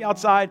coffee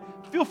outside.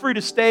 Feel free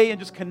to stay and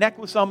just connect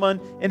with someone.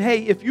 And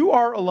hey, if you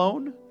are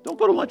alone, don't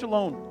go to lunch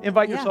alone.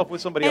 Invite yourself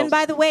with somebody else. And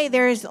by the way,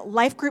 there's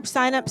life group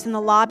signups in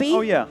the lobby.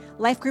 Oh, yeah.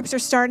 Life groups are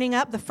starting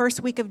up the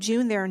first week of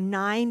June. There are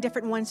 9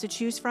 different ones to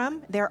choose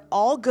from. They're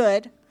all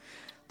good,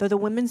 though the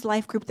women's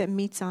life group that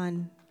meets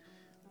on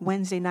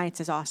Wednesday nights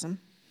is awesome.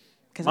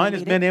 Mine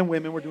is men and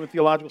women. We're doing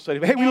theological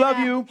study. Hey, we love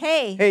you.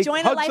 Hey,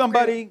 join hug a life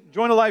somebody. Group.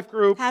 Join a life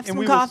group. Have some and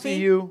we coffee. will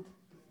see you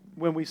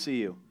when we see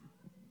you.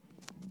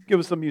 Give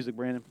us some music,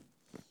 Brandon.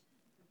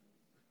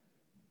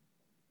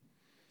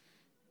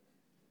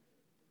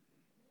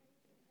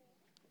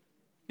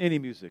 Any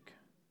music.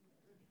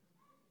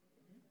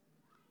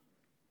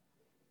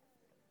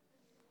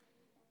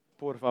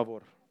 Por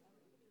favor.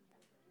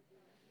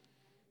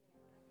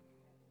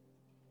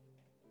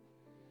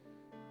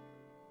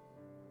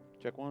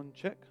 Check one,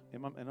 check.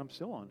 And I'm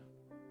still on.